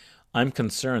Qari. I'm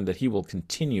concerned that he will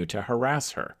continue to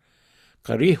harass her.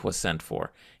 Qari was sent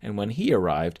for, and when he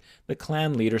arrived, the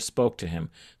clan leader spoke to him.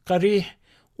 Qari,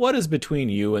 what is between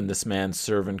you and this man's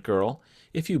servant girl?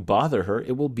 If you bother her,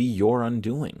 it will be your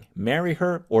undoing. Marry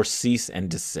her or cease and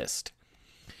desist.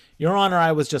 Your Honor,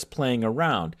 I was just playing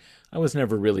around. I was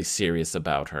never really serious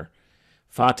about her.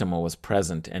 Fatima was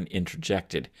present and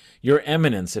interjected. Your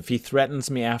Eminence, if he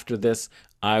threatens me after this,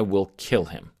 I will kill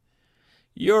him.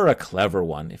 You're a clever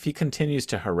one. If he continues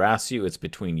to harass you, it's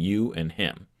between you and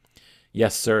him.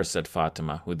 Yes, sir, said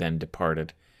Fatima, who then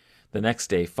departed. The next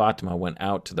day, Fatima went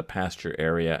out to the pasture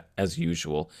area as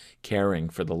usual, caring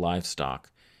for the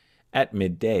livestock. At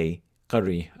midday,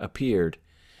 Qari appeared.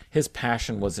 His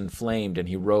passion was inflamed, and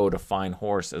he rode a fine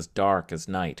horse as dark as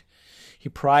night. He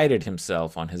prided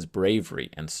himself on his bravery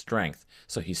and strength,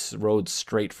 so he rode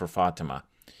straight for Fatima.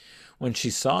 When she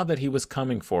saw that he was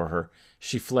coming for her,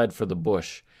 she fled for the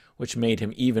bush, which made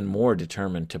him even more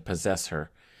determined to possess her.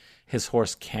 His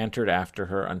horse cantered after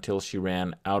her until she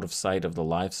ran out of sight of the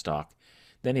livestock.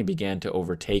 Then he began to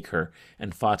overtake her,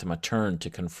 and Fatima turned to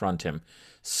confront him.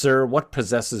 Sir, what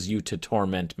possesses you to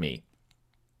torment me?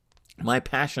 My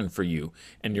passion for you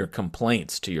and your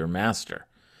complaints to your master.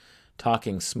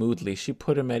 Talking smoothly, she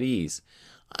put him at ease.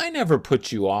 I never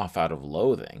put you off out of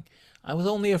loathing. I was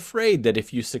only afraid that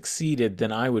if you succeeded,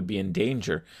 then I would be in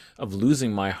danger of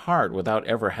losing my heart without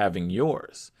ever having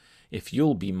yours. If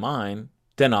you'll be mine,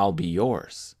 then I'll be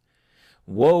yours.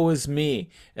 Woe is me,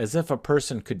 as if a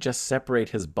person could just separate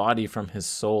his body from his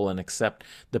soul and accept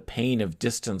the pain of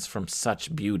distance from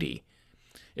such beauty.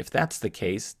 If that's the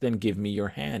case, then give me your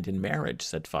hand in marriage,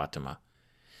 said Fatima.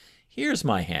 Here's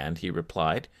my hand, he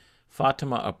replied.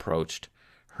 Fatima approached,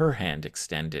 her hand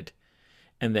extended,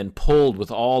 and then pulled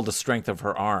with all the strength of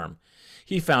her arm.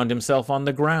 He found himself on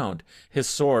the ground, his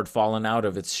sword fallen out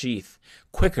of its sheath.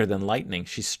 Quicker than lightning,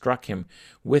 she struck him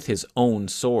with his own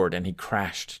sword, and he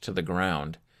crashed to the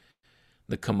ground.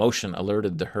 The commotion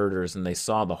alerted the herders, and they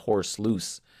saw the horse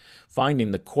loose.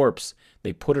 Finding the corpse,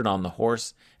 they put it on the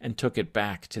horse and took it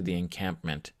back to the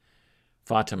encampment.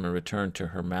 Fatima returned to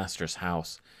her master's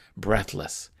house,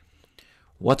 breathless.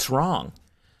 What's wrong?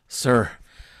 Sir,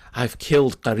 I've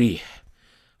killed Qari.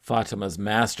 Fatima's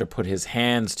master put his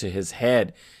hands to his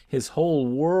head. His whole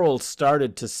world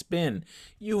started to spin.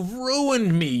 You've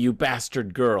ruined me, you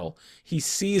bastard girl. He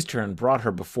seized her and brought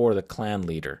her before the clan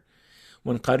leader.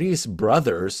 When Qari's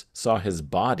brothers saw his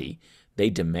body, they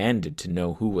demanded to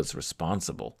know who was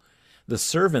responsible. The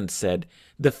servant said,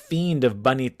 the fiend of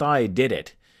Bani Tai did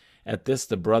it. At this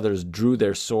the brothers drew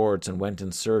their swords and went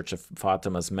in search of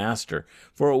Fatima's master,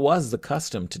 for it was the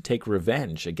custom to take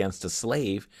revenge against a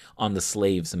slave on the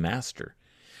slave's master.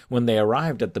 When they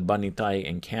arrived at the Bani Tai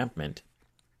encampment,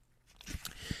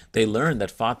 they learned that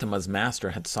Fatima's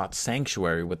master had sought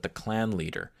sanctuary with the clan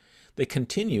leader. They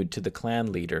continued to the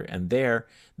clan leader, and there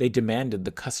they demanded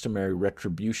the customary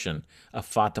retribution of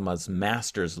Fatima's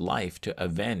master's life to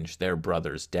avenge their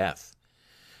brother's death.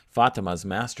 Fatima's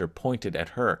master pointed at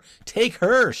her. Take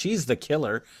her, she's the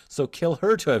killer, so kill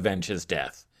her to avenge his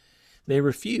death. They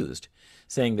refused,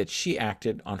 saying that she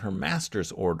acted on her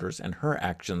master's orders and her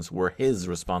actions were his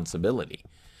responsibility.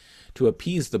 To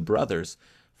appease the brothers,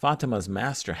 Fatima's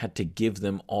master had to give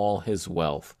them all his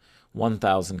wealth,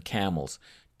 1,000 camels,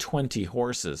 20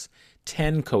 horses,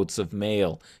 10 coats of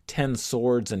mail, 10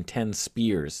 swords, and 10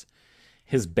 spears.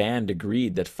 His band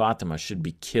agreed that Fatima should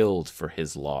be killed for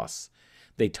his loss.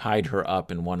 They tied her up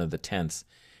in one of the tents,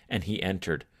 and he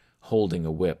entered, holding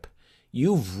a whip.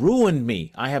 "You've ruined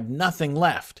me. I have nothing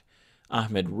left."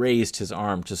 Ahmed raised his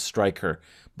arm to strike her,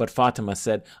 but Fatima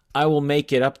said, "I will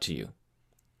make it up to you."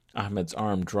 Ahmed's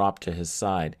arm dropped to his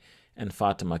side, and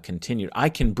Fatima continued, "I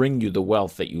can bring you the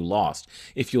wealth that you lost,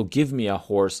 if you'll give me a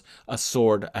horse, a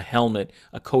sword, a helmet,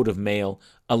 a coat of mail,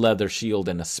 a leather shield,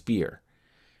 and a spear."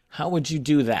 "How would you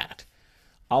do that?"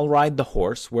 "I'll ride the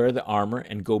horse, wear the armor,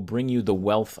 and go bring you the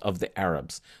wealth of the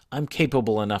Arabs. I'm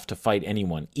capable enough to fight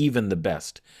anyone, even the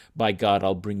best. By God,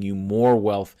 I'll bring you more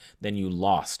wealth than you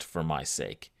lost for my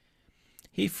sake."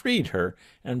 He freed her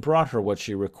and brought her what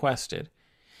she requested.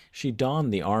 She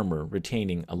donned the armor,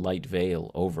 retaining a light veil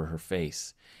over her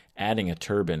face. Adding a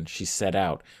turban, she set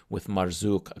out, with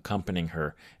Marzouk accompanying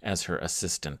her as her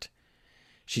assistant.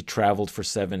 She traveled for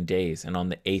 7 days, and on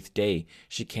the 8th day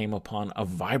she came upon a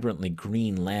vibrantly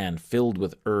green land filled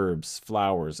with herbs,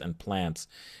 flowers, and plants,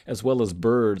 as well as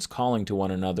birds calling to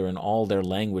one another in all their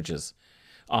languages.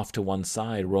 Off to one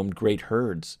side roamed great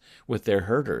herds, with their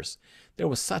herders. There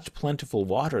was such plentiful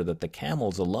water that the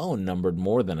camels alone numbered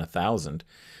more than 1,000.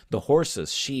 The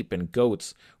horses, sheep, and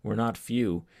goats were not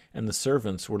few, and the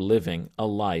servants were living a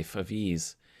life of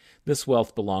ease. This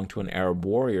wealth belonged to an Arab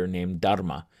warrior named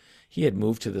Darma. He had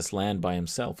moved to this land by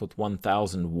himself with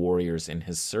 1,000 warriors in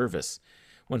his service.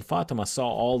 When Fatima saw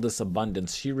all this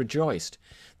abundance, she rejoiced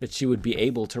that she would be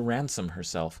able to ransom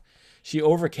herself. She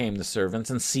overcame the servants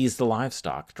and seized the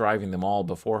livestock, driving them all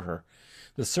before her.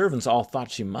 The servants all thought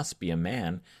she must be a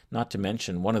man, not to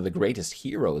mention one of the greatest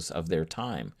heroes of their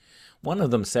time. One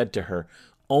of them said to her,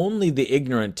 "Only the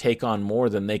ignorant take on more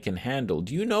than they can handle.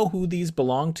 Do you know who these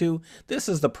belong to? This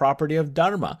is the property of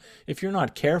Dharma. If you're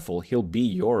not careful, he'll be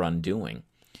your undoing."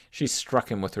 She struck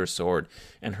him with her sword,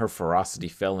 and her ferocity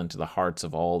fell into the hearts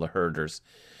of all the herders.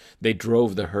 They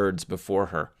drove the herds before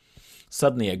her.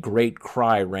 Suddenly a great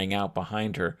cry rang out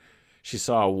behind her. She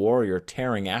saw a warrior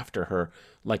tearing after her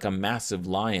like a massive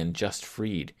lion just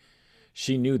freed.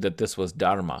 She knew that this was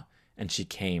Dharma, and she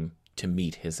came to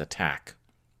meet his attack.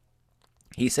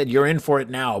 He said, "You're in for it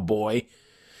now, boy.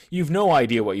 You've no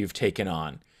idea what you've taken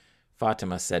on."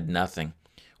 Fatima said nothing.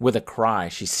 With a cry,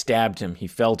 she stabbed him. He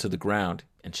fell to the ground,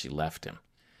 and she left him.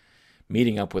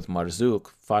 Meeting up with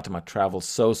Marzouk, Fatima traveled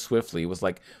so swiftly it was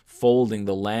like folding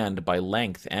the land by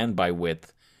length and by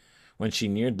width. When she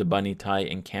neared the Bani Tai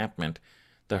encampment,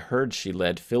 the herd she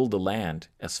led filled the land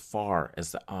as far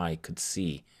as the eye could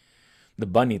see. The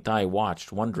Bani Tai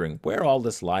watched, wondering where all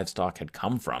this livestock had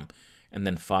come from, and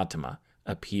then Fatima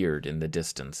appeared in the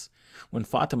distance. When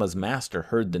Fatima's master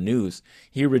heard the news,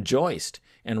 he rejoiced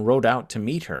and rode out to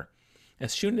meet her.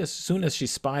 As soon as she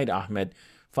spied Ahmed,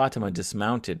 Fatima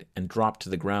dismounted and dropped to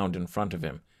the ground in front of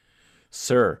him.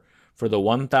 "Sir, for the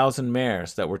 1,000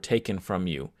 mares that were taken from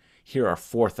you, here are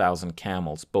 4,000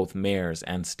 camels, both mares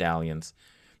and stallions.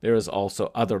 There is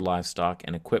also other livestock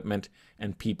and equipment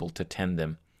and people to tend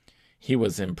them." He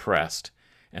was impressed,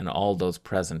 and all those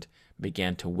present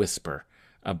began to whisper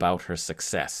about her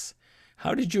success.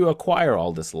 "How did you acquire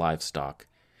all this livestock?"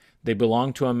 "They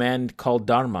belong to a man called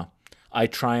Dharma. I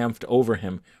triumphed over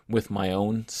him with my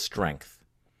own strength."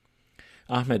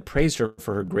 Ahmed praised her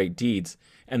for her great deeds,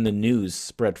 and the news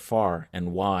spread far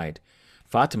and wide.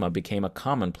 Fatima became a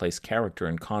commonplace character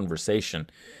in conversation,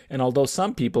 and although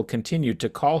some people continued to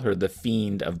call her the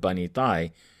Fiend of Bani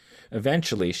Tai,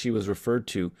 eventually she was referred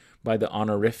to by the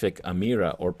honorific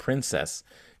Amira or Princess,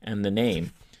 and the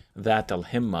name That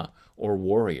al-Himma or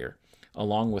Warrior.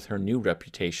 Along with her new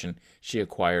reputation, she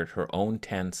acquired her own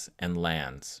tents and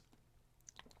lands.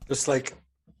 Just like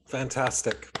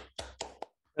fantastic.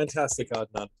 Fantastic,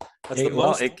 Adnan. That's Hey,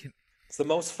 well, it's the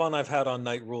most fun I've had on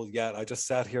Night Rule yet. I just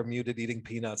sat here muted eating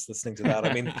peanuts listening to that.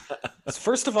 I mean,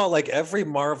 first of all, like every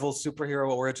Marvel superhero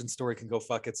origin story can go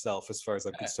fuck itself as far as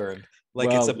I'm concerned. Like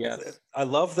well, yes. I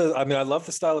love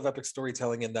the style of epic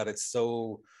storytelling in that it's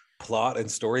so plot and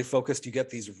story focused. You get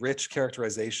these rich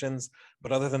characterizations,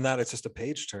 but other than that, it's just a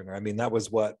page turner. I mean, that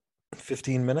was what,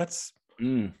 15 minutes?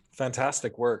 Mm,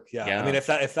 Fantastic work. Yeah. I mean,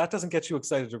 yeah. if that doesn't get you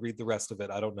excited to read the rest of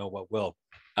it, I don't know what will.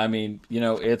 I mean,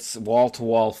 it's wall to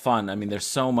wall fun. I mean, there's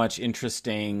so much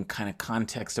interesting kind of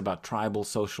context about tribal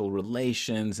social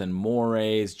relations and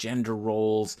mores, gender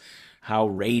roles, how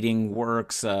rating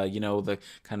works, the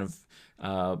kind of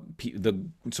the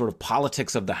sort of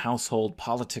politics of the household,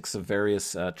 politics of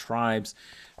various tribes.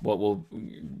 what will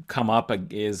come up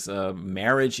is a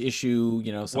marriage issue.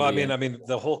 Well, I Somebody. mean, I mean,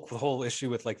 the whole issue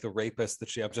with like the rapist that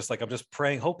she, I'm just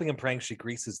praying, hoping and praying she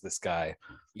greases this guy. It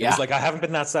was Yeah, like I haven't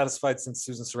been that satisfied since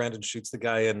Susan Sarandon shoots the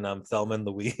guy in Thelma and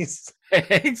Louise. It's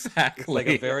like a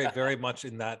exactly. very, very much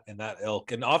in that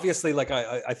ilk, and obviously, like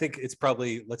I think it's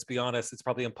probably, let's be honest, it's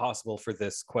probably impossible for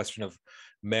this question of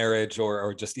marriage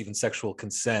or just even sexual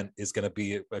consent is going to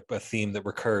be a theme that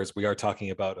recurs. We are talking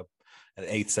about an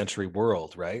eighth century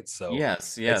world, right? So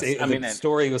Yes, it's yes. I the mean, and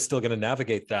story was still going to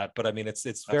navigate that, but I mean, that's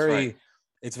right.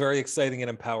 it's very exciting and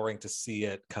empowering to see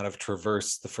it kind of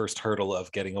traverse the first hurdle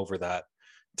of getting over that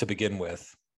to begin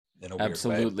with, in a weird way.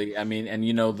 Absolutely. I mean, and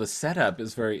the setup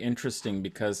is very interesting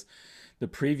because the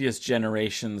previous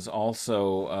generations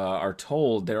also are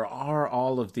told there are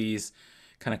all of these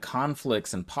kind of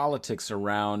conflicts and politics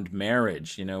around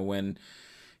marriage, when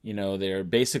they're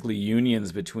basically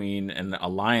unions between and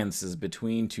alliances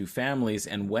between two families.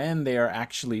 And when they are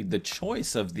actually the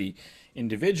choice of the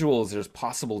individuals, there's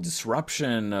possible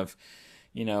disruption of,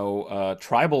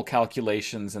 tribal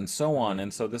calculations and so on. Mm-hmm.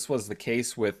 And so this was the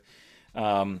case with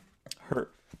her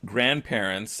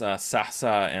grandparents,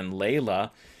 Sasa and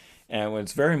Layla. And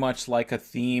it's very much like a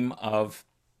theme of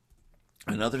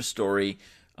another story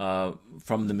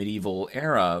from the medieval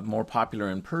era, more popular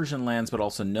in Persian lands, but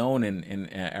also known in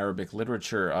Arabic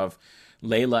literature, of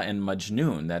Layla and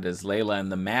Majnun. That is Layla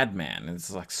and the Madman.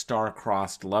 It's like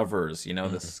star-crossed lovers,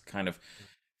 Mm-hmm. this kind of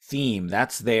theme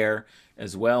that's there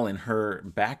as well in her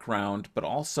background, but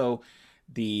also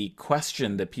the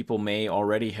question that people may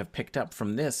already have picked up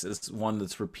from this is one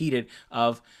that's repeated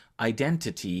of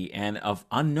identity and of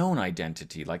unknown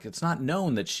identity. Like it's not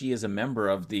known that she is a member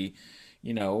of the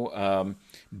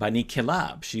Bani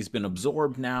Kilab. She's been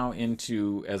absorbed now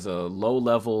into as a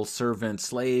low-level servant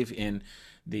slave in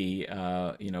the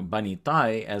Bani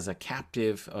Tai as a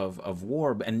captive of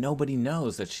war, and nobody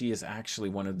knows that she is actually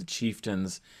one of the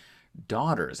chieftain's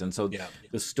daughters. And so Yeah.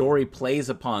 the story plays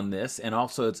upon this, and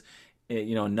also it's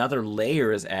another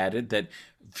layer is added that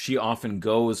she often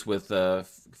goes with a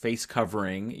face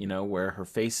covering, where her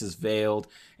face is veiled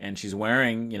and she's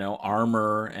wearing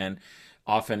armor, and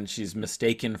often she's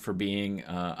mistaken for being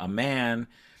a man.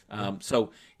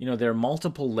 So there are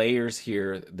multiple layers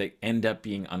here that end up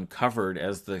being uncovered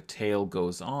as the tale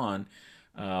goes on.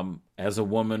 As a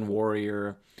woman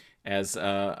warrior, as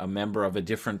a member of a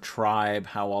different tribe,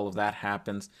 how all of that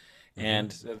happens. Mm-hmm.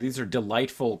 And these are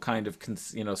delightful kind of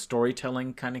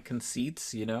storytelling kind of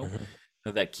conceits,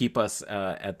 Mm-hmm. that keep us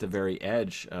at the very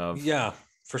edge of. Yeah,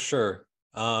 for sure.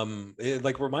 It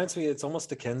like reminds me, it's almost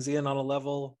Dickensian on a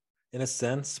level, in a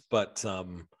sense, but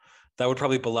that would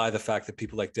probably belie the fact that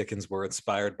people like Dickens were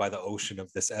inspired by the ocean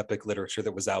of this epic literature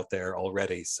that was out there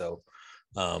already. So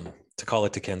to call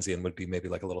it Dickensian would be maybe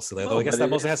like a little silly. Although No, I guess but that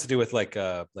it mostly is. has to do with like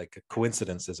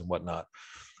coincidences and whatnot.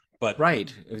 But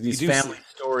Right. you These do see, family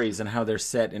stories and how they're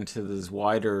set into these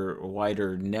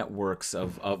wider networks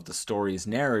of the story's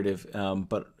narrative.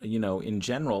 But in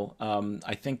general,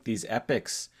 I think these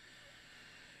epics,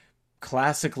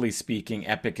 classically speaking,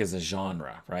 epic is a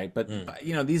genre, right? But, mm,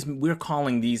 but these we're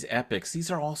calling these epics.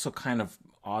 These are also kind of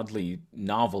oddly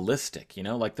novelistic.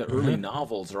 Like the early mhm,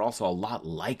 novels are also a lot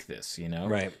like this.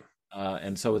 right.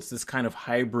 And so it's this kind of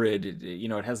hybrid.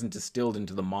 It hasn't distilled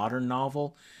into the modern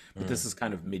novel, but Mm, this is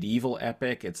kind of medieval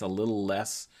epic. It's a little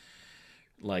less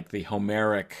like the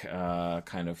Homeric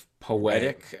kind of right.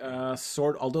 poetic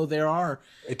sort. Although there are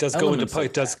It does go into elements of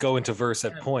it does that. go into verse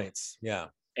at Yeah. points. Yeah.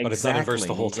 But it's not in verse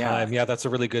the whole Exactly. Yeah. time. Yeah, that's a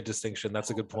really good distinction. That's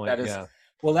a good But point. that is, Yeah.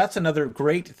 well, that's another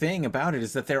great thing about it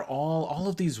is that they're all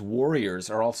of these warriors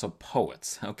are also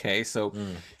poets. Okay, so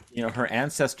Mm, her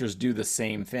ancestors do the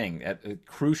same thing at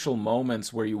crucial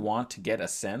moments where you want to get a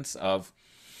sense of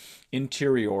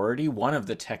interiority. One of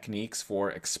the techniques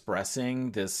for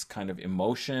expressing this kind of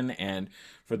emotion and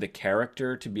for the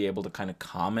character to be able to kind of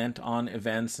comment on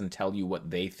events and tell you what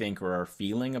they think or are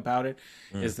feeling about it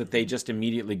mm, is that they just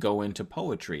immediately go into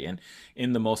poetry. And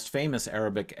in the most famous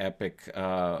Arabic epic,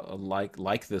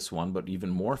 like this one, but even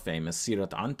more famous,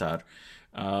 Sirat Antar,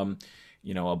 um,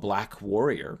 a black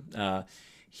warrior.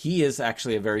 He is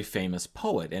actually a very famous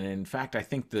poet. And in fact, I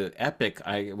think the epic,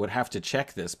 I would have to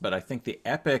check this, but I think the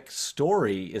epic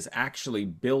story is actually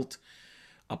built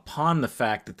upon the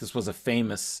fact that this was a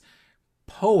famous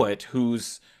poet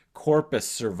whose corpus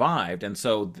survived. And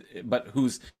so, but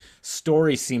whose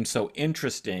story seemed so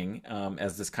interesting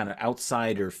as this kind of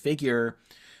outsider figure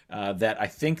that I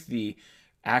think the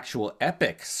actual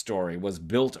epic story was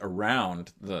built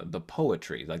around the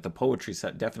poetry. Like the poetry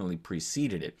set definitely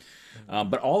preceded it. mm.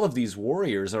 But all of these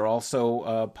warriors are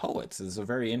also poets. It's a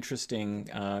very interesting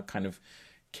kind of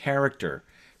character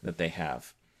that they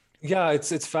have. Yeah,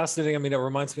 it's fascinating. I mean, it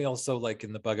reminds me also, like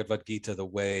in the Bhagavad Gita, the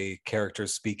way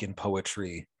characters speak in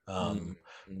poetry. Mm,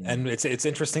 mm. And it's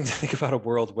interesting to think about a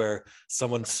world where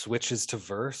someone switches to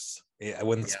verse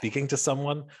when Yeah. speaking to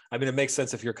someone. I mean, it makes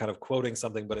sense if you're kind of quoting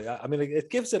something, but I mean, it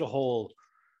gives it a whole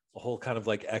kind of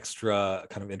like extra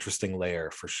kind of interesting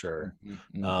layer for sure. Mhm,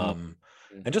 mhm, Um,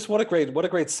 mhm. and just what a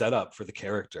great setup for the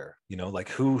character. You know, like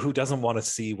who doesn't want to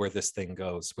see where this thing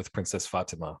goes with Princess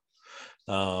Fatima?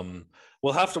 Um,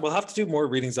 we'll have to do more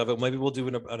readings of it. Maybe we'll do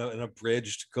an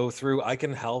abridged go through. I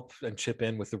can help and chip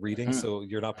in with the reading, Mhm, so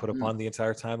you're not put mhm. upon the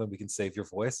entire time, and we can save your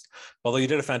voice. Although you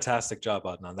did a fantastic job,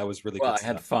 Adnan. That was really Well, good I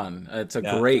had stuff. fun. It's a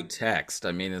Yeah, great text.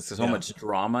 I mean, it's so yeah. much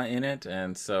drama in it,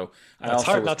 and so I It's also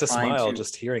hard was not to trying smile to.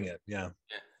 just hearing it. Yeah.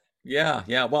 Yeah,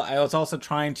 yeah. Well, I was also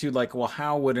trying to like, well,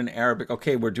 how would an Arabic?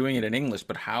 Okay, we're doing it in English,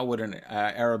 but how would an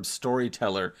Arab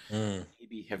storyteller Mm,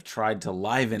 maybe have tried to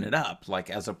liven it up,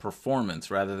 like as a performance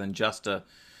rather than just a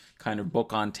kind of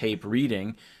book on tape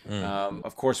reading? mm.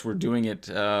 Of course, we're doing it,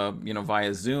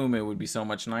 via Zoom. It would be so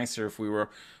much nicer if we were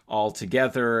all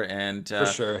together and. For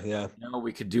sure. Yeah.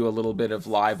 We could do a little bit of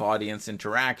live audience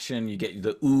interaction. You get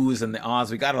the oohs and the ahs.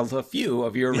 We got a few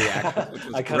of your reactions, Yeah. which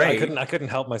was great. I couldn't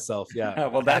help myself. Yeah. Well,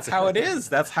 I had that's how it to. is.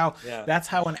 That's how Yeah.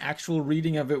 an actual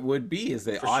reading of it would be. Is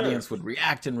the For sure. audience would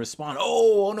react and respond.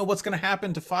 Oh no, what's going to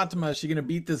happen to Fatima? Is she going to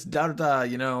beat this Darda?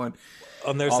 And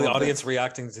And there's all the of audience this.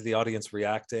 reacting to the audience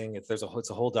reacting. It's a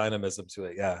whole dynamism to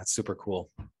it. Yeah, it's super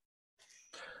cool.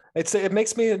 It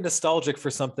makes me nostalgic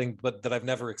for something, but that I've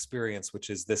never experienced, which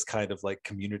is this kind of like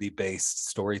community based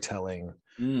storytelling.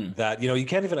 Mm, That you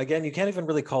can't even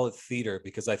really call it theater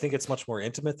because I think it's much more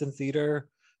intimate than theater,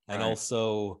 and right.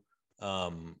 also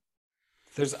um,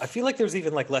 I feel like there's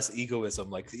even like less egoism.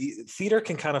 Like theater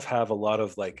can kind of have a lot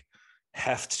of like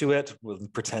heft to it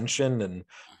with pretension, and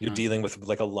you're Mhm. dealing with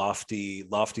like a lofty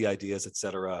ideas,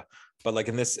 etc. But like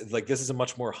in this, like this is a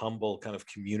much more humble kind of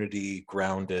community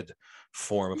grounded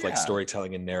form of like Yeah.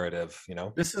 storytelling and narrative, you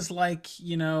know. This is like,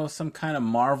 some kind of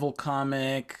Marvel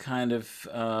comic, kind of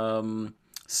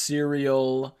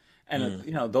serial. And,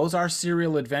 Mm, those are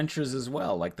serial adventures as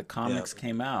well. Like the yeah, comics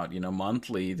came out,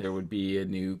 monthly, there would be a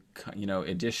new,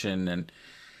 edition, and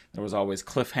there was always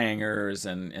cliffhangers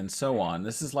and so on.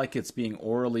 This is like it's being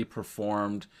orally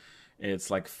performed. It's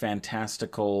like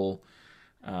fantastical,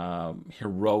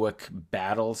 heroic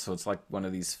battle. So it's like one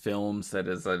of these films that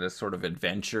is a sort of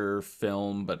adventure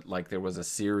film, but like there was a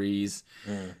series.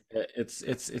 mm,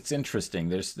 It's interesting.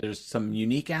 There's some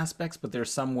unique aspects, but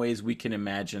there's some ways we can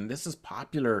imagine this is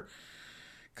popular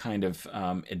kind of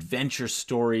adventure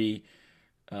story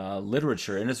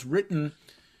literature, and it's written,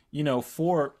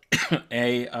 for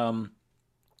a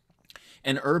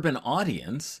an urban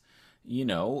audience, in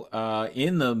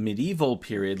the medieval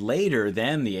period, later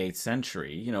than the 8th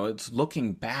century. It's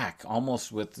looking back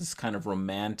almost with this kind of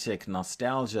romantic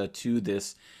nostalgia to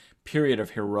this period of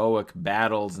heroic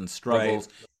battles and right, struggles.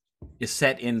 Is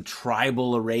set in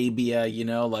tribal Arabia,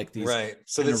 like these right. kind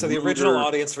So of the original ruder.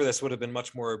 audience for this would have been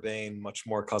much more urbane, much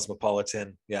more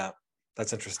cosmopolitan. Yeah,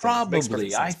 that's interesting. Makes perfect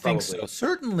Probably, I sense. think so. Probably.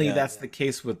 Certainly, Yeah, that's the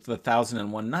case with the Thousand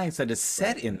and One Nights, that is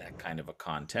set right. in that kind of a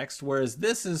context, whereas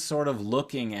this is sort of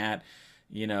looking at,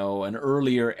 an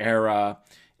earlier era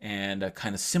and a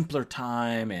kind of simpler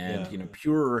time and, Yeah.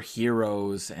 purer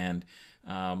heroes and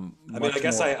I mean, I much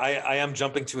guess more. I am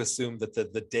jumping to assume that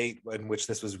the date in which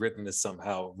this was written is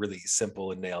somehow really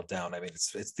simple and nailed down. I mean,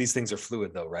 it's these things are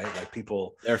fluid though, right? Like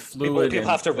They're fluid people and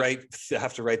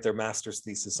have to write their master's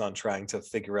thesis on trying to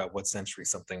figure out what century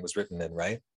something was written in,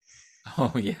 right?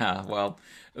 oh yeah, well,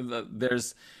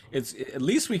 there's it's at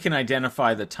least we can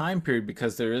identify the time period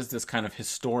because there is this kind of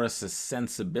historicist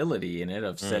sensibility in it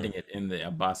of setting Mm, it in the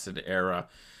Abbasid era,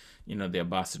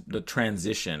 the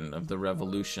transition of the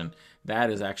revolution.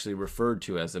 That is actually referred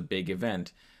to as a big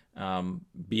event.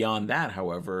 Beyond that,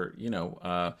 however,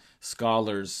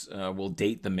 scholars will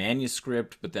date the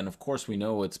manuscript, but then of course we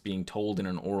know it's being told in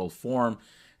an oral form.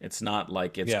 It's not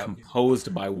like it's yeah.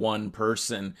 composed by one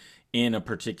person in a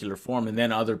particular form and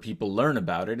then other people learn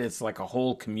about it. It's like a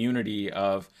whole community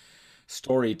of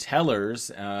storytellers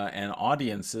and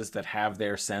audiences that have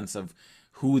their sense of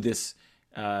who this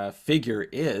figure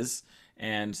is.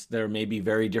 And there may be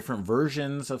very different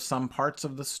versions of some parts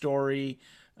of the story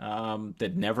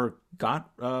that never got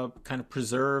kind of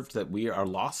preserved, that we are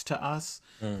lost to us.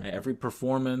 Mm, Every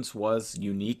performance was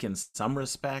unique in some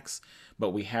respects,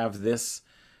 but we have this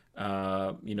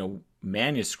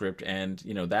manuscript, and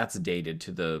that's dated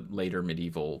to the later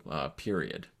medieval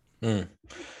period. mm.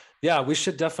 Yeah, we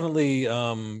should definitely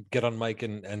get on mic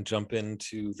and jump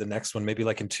into the next one. Maybe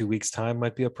like in 2 weeks' time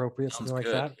might be appropriate, Sounds something like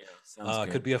good. that. Yeah, sounds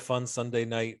Could good. be a fun Sunday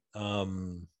night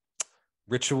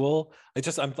ritual.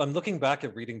 I'm looking back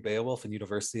at reading Beowulf in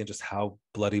university and just how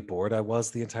bloody bored I was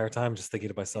the entire time. Just thinking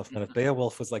to myself, man, if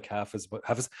Beowulf was like half as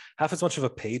much of a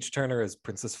page turner as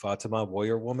Princess Fatima,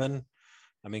 Warrior Woman,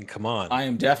 I mean, come on. I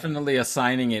am definitely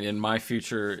assigning it in my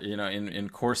future, in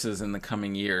courses in the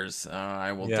coming years.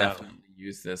 I will Yeah. definitely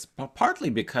use this,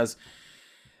 partly because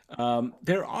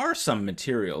there are some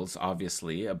materials,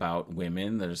 obviously, about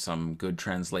women. There's some good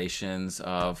translations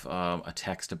of a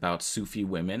text about Sufi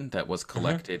women that was Hmm.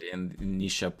 collected in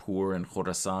Nishapur and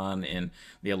Khorasan in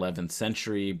the 11th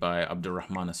century by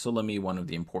Abdurrahman as-Sulami, one of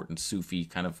the important Sufi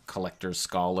kind of collectors,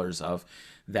 scholars of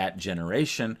that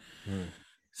generation. Mm.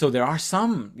 So there are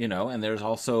some, and there's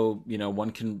also,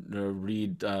 one can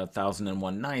read Thousand and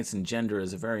One Nights, and gender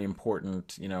is a very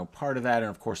important, part of that. And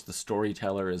of course, the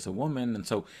storyteller is a woman. And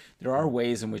so there are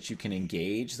ways in which you can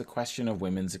engage the question of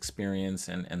women's experience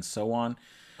and so on.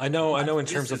 I But know in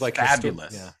terms this of is like yeah,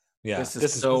 fabulous. yeah. This is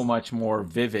This is so much more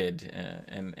vivid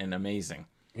and amazing.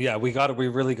 yeah. We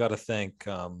really got to thank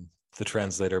the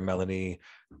translator Melanie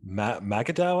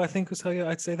Magadow. I think was how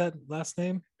I'd say that last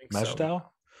name. I think so. Majdow.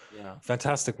 Yeah.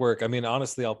 Fantastic work. I mean,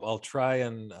 honestly, I'll try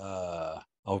and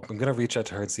I'm gonna reach out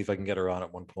to her and see if I can get her on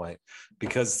at one point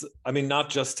because I mean, not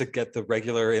just to get the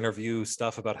regular interview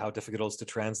stuff about how difficult it is to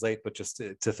translate, but just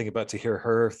to think about to hear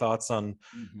her thoughts on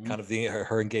Hmm. kind of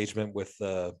her engagement with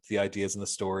the ideas in the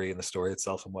story and the story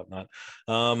itself and whatnot.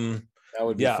 Um, That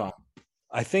would be yeah, fun.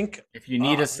 I think. If you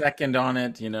need Uh, a second on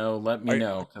it, let me are,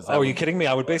 know because oh, that are you would be kidding me?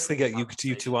 I would a basically get you two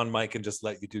conversation. on mic and just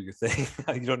let you do your thing.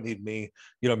 You don't need me.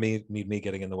 You don't need me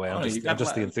getting in the way. Oh, you I'm got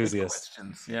just the good enthusiast.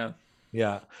 questions. Yeah.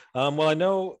 Yeah. Well, I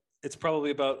know it's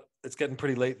getting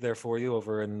pretty late there for you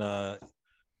over in the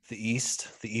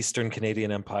Eastern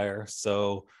Canadian Empire.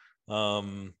 So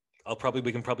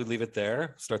we can probably leave it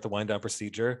there, start the wind down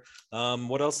procedure.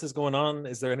 What else is going on?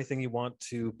 Is there anything you want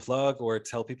to plug or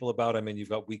tell people about? I mean, you've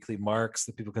got weekly marks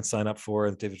that people can sign up for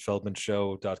at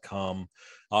davidfeldmanshow.com.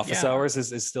 Office Yeah. hours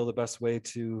is still the best way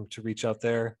to reach out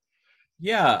there.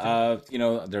 Yeah,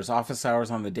 Anything? there's office hours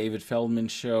on the David Feldman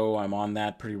show. I'm on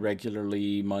that pretty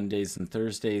regularly, Mondays and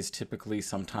Thursdays, typically,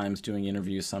 sometimes doing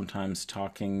interviews, sometimes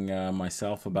talking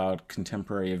myself about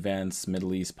contemporary events,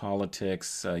 Middle East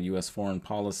politics, U.S. foreign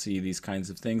policy, these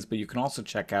kinds of things. But you can also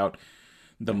check out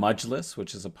The Mujlis,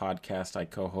 which is a podcast I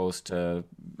co-host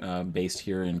based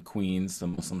here in Queens, the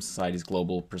Muslim Society's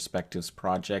Global Perspectives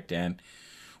Project. And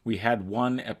we had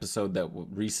one episode that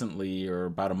recently, or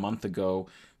about a month ago,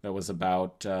 that was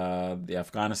about the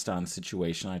Afghanistan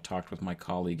situation. I talked with my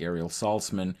colleague Ariel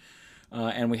Salzman.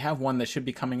 And we have one that should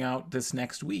be coming out this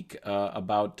next week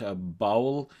about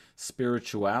Baul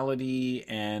spirituality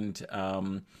and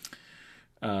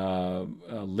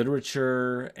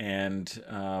literature and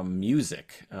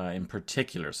music in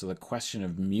particular. So, the question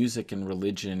of music and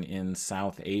religion in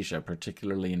South Asia,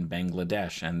 particularly in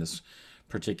Bangladesh, and this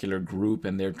particular group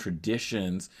and their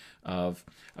traditions of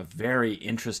a very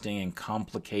interesting and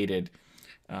complicated,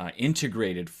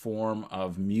 integrated form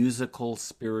of musical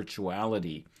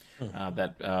spirituality. Hmm.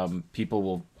 That people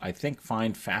will, I think,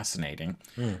 find fascinating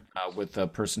Hmm. with the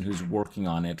person who's working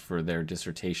on it for their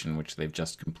dissertation, which they've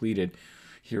just completed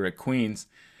here at Queens.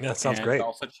 Yeah, that sounds And great.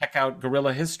 also check out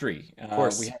Gorilla History. Of We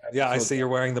course. have Yeah, I episodes. see you're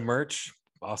wearing the merch.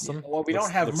 Yeah, Awesome. well, we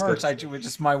don't have Looks merch. good. We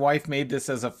just my wife made this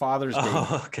as a Father's Day.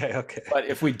 Oh, okay, okay. But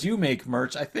if we do make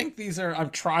merch, I think these are. I'm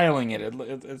trialing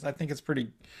it. I think it's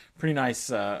pretty nice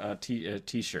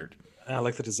t-shirt. I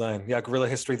like the design. Yeah, Gorilla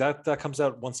History. That comes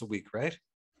out once a week, right?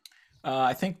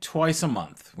 I think twice a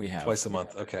month Twice a we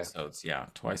month. have Okay, episodes. Yeah,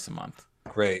 twice a month.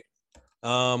 great.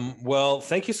 Well,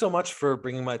 thank you so much for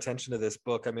bringing my attention to this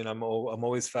book. I mean, I'm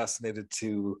always fascinated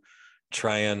to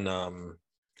try and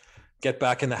get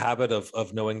back in the habit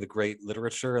of knowing the great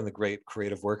literature and the great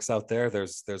creative works out there.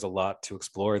 There's a lot to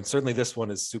explore, and certainly this one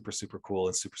is super cool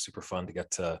and super fun to get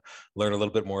to learn a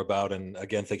little bit more about. And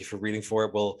again, thank you for reading for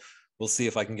it. We'll see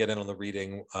if I can get in on the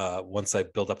reading once I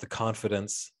build up the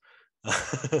confidence.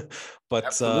 But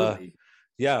Absolutely.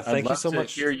 yeah, I'd thank you love so to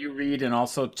much. hear you read and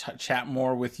also chat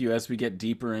more with you as we get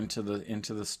deeper into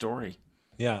the story.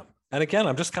 Yeah. And again,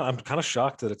 I'm kind of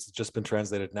shocked that it's just been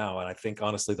translated now. And I think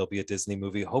honestly there'll be a Disney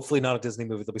movie. Hopefully not a Disney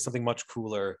movie. There'll be something much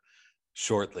cooler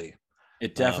shortly.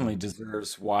 It definitely Um,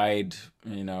 deserves wide,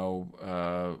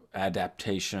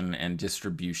 adaptation and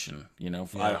distribution. I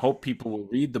yeah. hope people will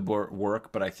read the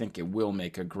work, but I think it will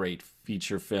make a great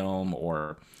feature film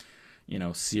or,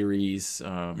 series, Hmm.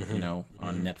 on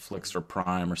Hmm. Netflix or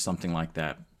Prime or something like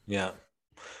that. Yeah.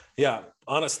 Yeah,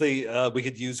 honestly, we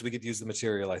could use the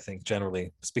material. I think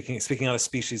generally speaking on a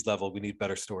species level, we need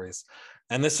better stories,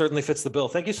 and this certainly fits the bill.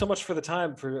 Thank you so much for the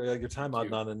time for your time, Thank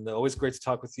you. Adnan, and always great to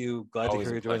talk with you. Glad to Always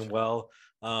hear a you're doing pleasure. well.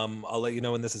 I'll let you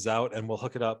know when this is out, and we'll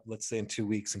hook it up. Let's say in 2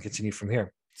 weeks and continue from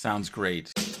here. Sounds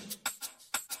great.